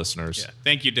loyal listeners. Yeah.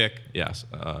 Thank you, Dick. Yes,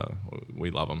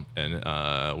 we love him, and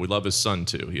we love his son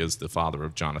too. He is the father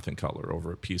of Jonathan Cutler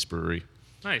over at Peace Brewery,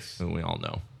 Nice. who we all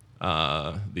know.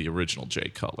 The original Jay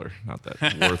Cutler, not that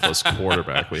worthless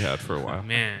quarterback we had for a while.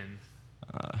 Man.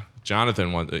 Jonathan,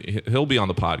 he'll be on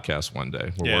the podcast one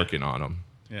day. We're Yeah. working on him.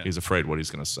 Yeah. He's afraid what he's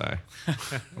going to say.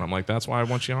 And I'm like, that's why I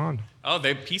want you on. Oh,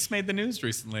 Peace made the news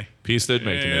recently. Peace did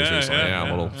make the news Yeah, recently. yeah, a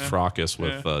little yeah. fracas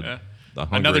with the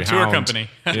Hungry Another tour Hound. company.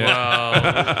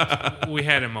 Well, we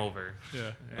had him over.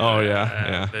 Oh,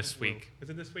 yeah. This week. Is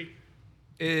it this week?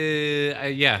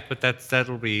 Yeah, but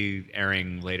that'll be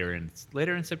airing later in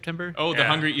September. Oh, the Yeah.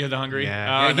 Hungry. Yeah, the Hungry.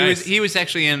 Yeah, Oh, nice. he was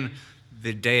actually in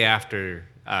the day after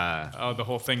the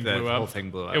whole thing the blew whole up. thing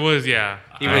blew up. It was, yeah.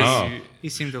 He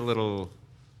seemed a little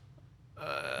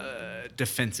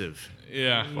defensive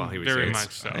Yeah. while he was Very here.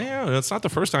 much so. Yeah, that's not the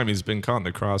first time he's been caught in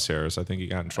the crosshairs. I think he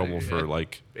got in trouble for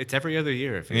like. It's every other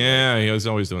year. I feel Yeah, he was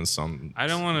always doing some. I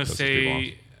don't want to pisses people off. say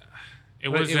it But it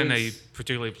wasn't a was-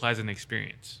 particularly pleasant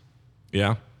experience.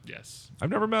 Yeah, Yes. I've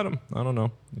never met him. I don't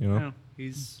know. You know, like.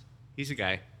 He's a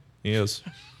guy. he is.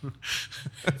 I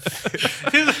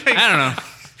don't know.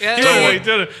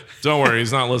 Don't worry,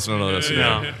 he's not listening to this.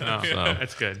 No, yet.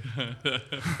 that's good.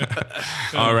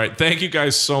 All right. Thank you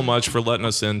guys so much for letting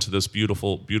us into this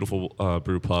beautiful, beautiful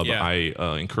brew pub. Yeah. I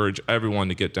encourage everyone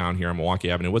to get down here on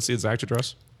Milwaukee Avenue. What's the exact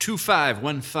address?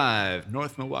 2515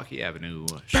 North Milwaukee Avenue,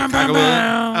 Chicago.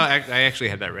 I actually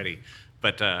had that ready,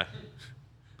 but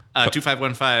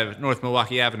 2515 North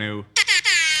Milwaukee Avenue.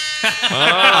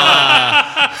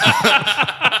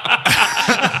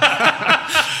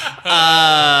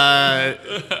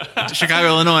 Chicago,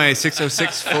 Illinois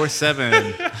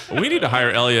 60647. We need to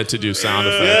hire Elliott to do sound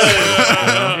effects.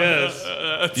 Yes.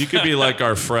 You could be like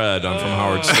our Fred from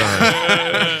Howard Stern.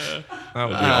 That would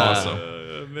be awesome.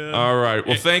 All right.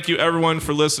 Well, thank you everyone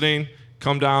for listening.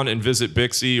 Come down and visit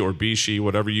BiXi or BiXi,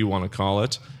 whatever you want to call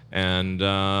it. And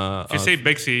If you say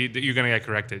BiXi, you're gonna get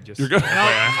corrected. Just you're gonna.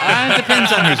 It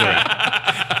depends on who's around.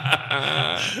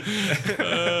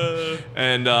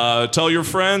 And tell your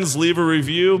friends, leave a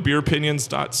review,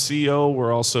 beerpinions.co.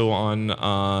 We're also on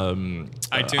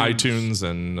iTunes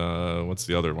and what's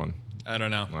the other one? I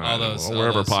don't know. I All don't those know.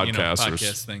 Wherever all those, podcasters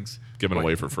podcast things. Giving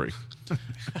away for free.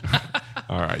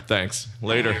 All right. Thanks.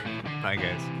 Later. Bye,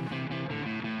 guys.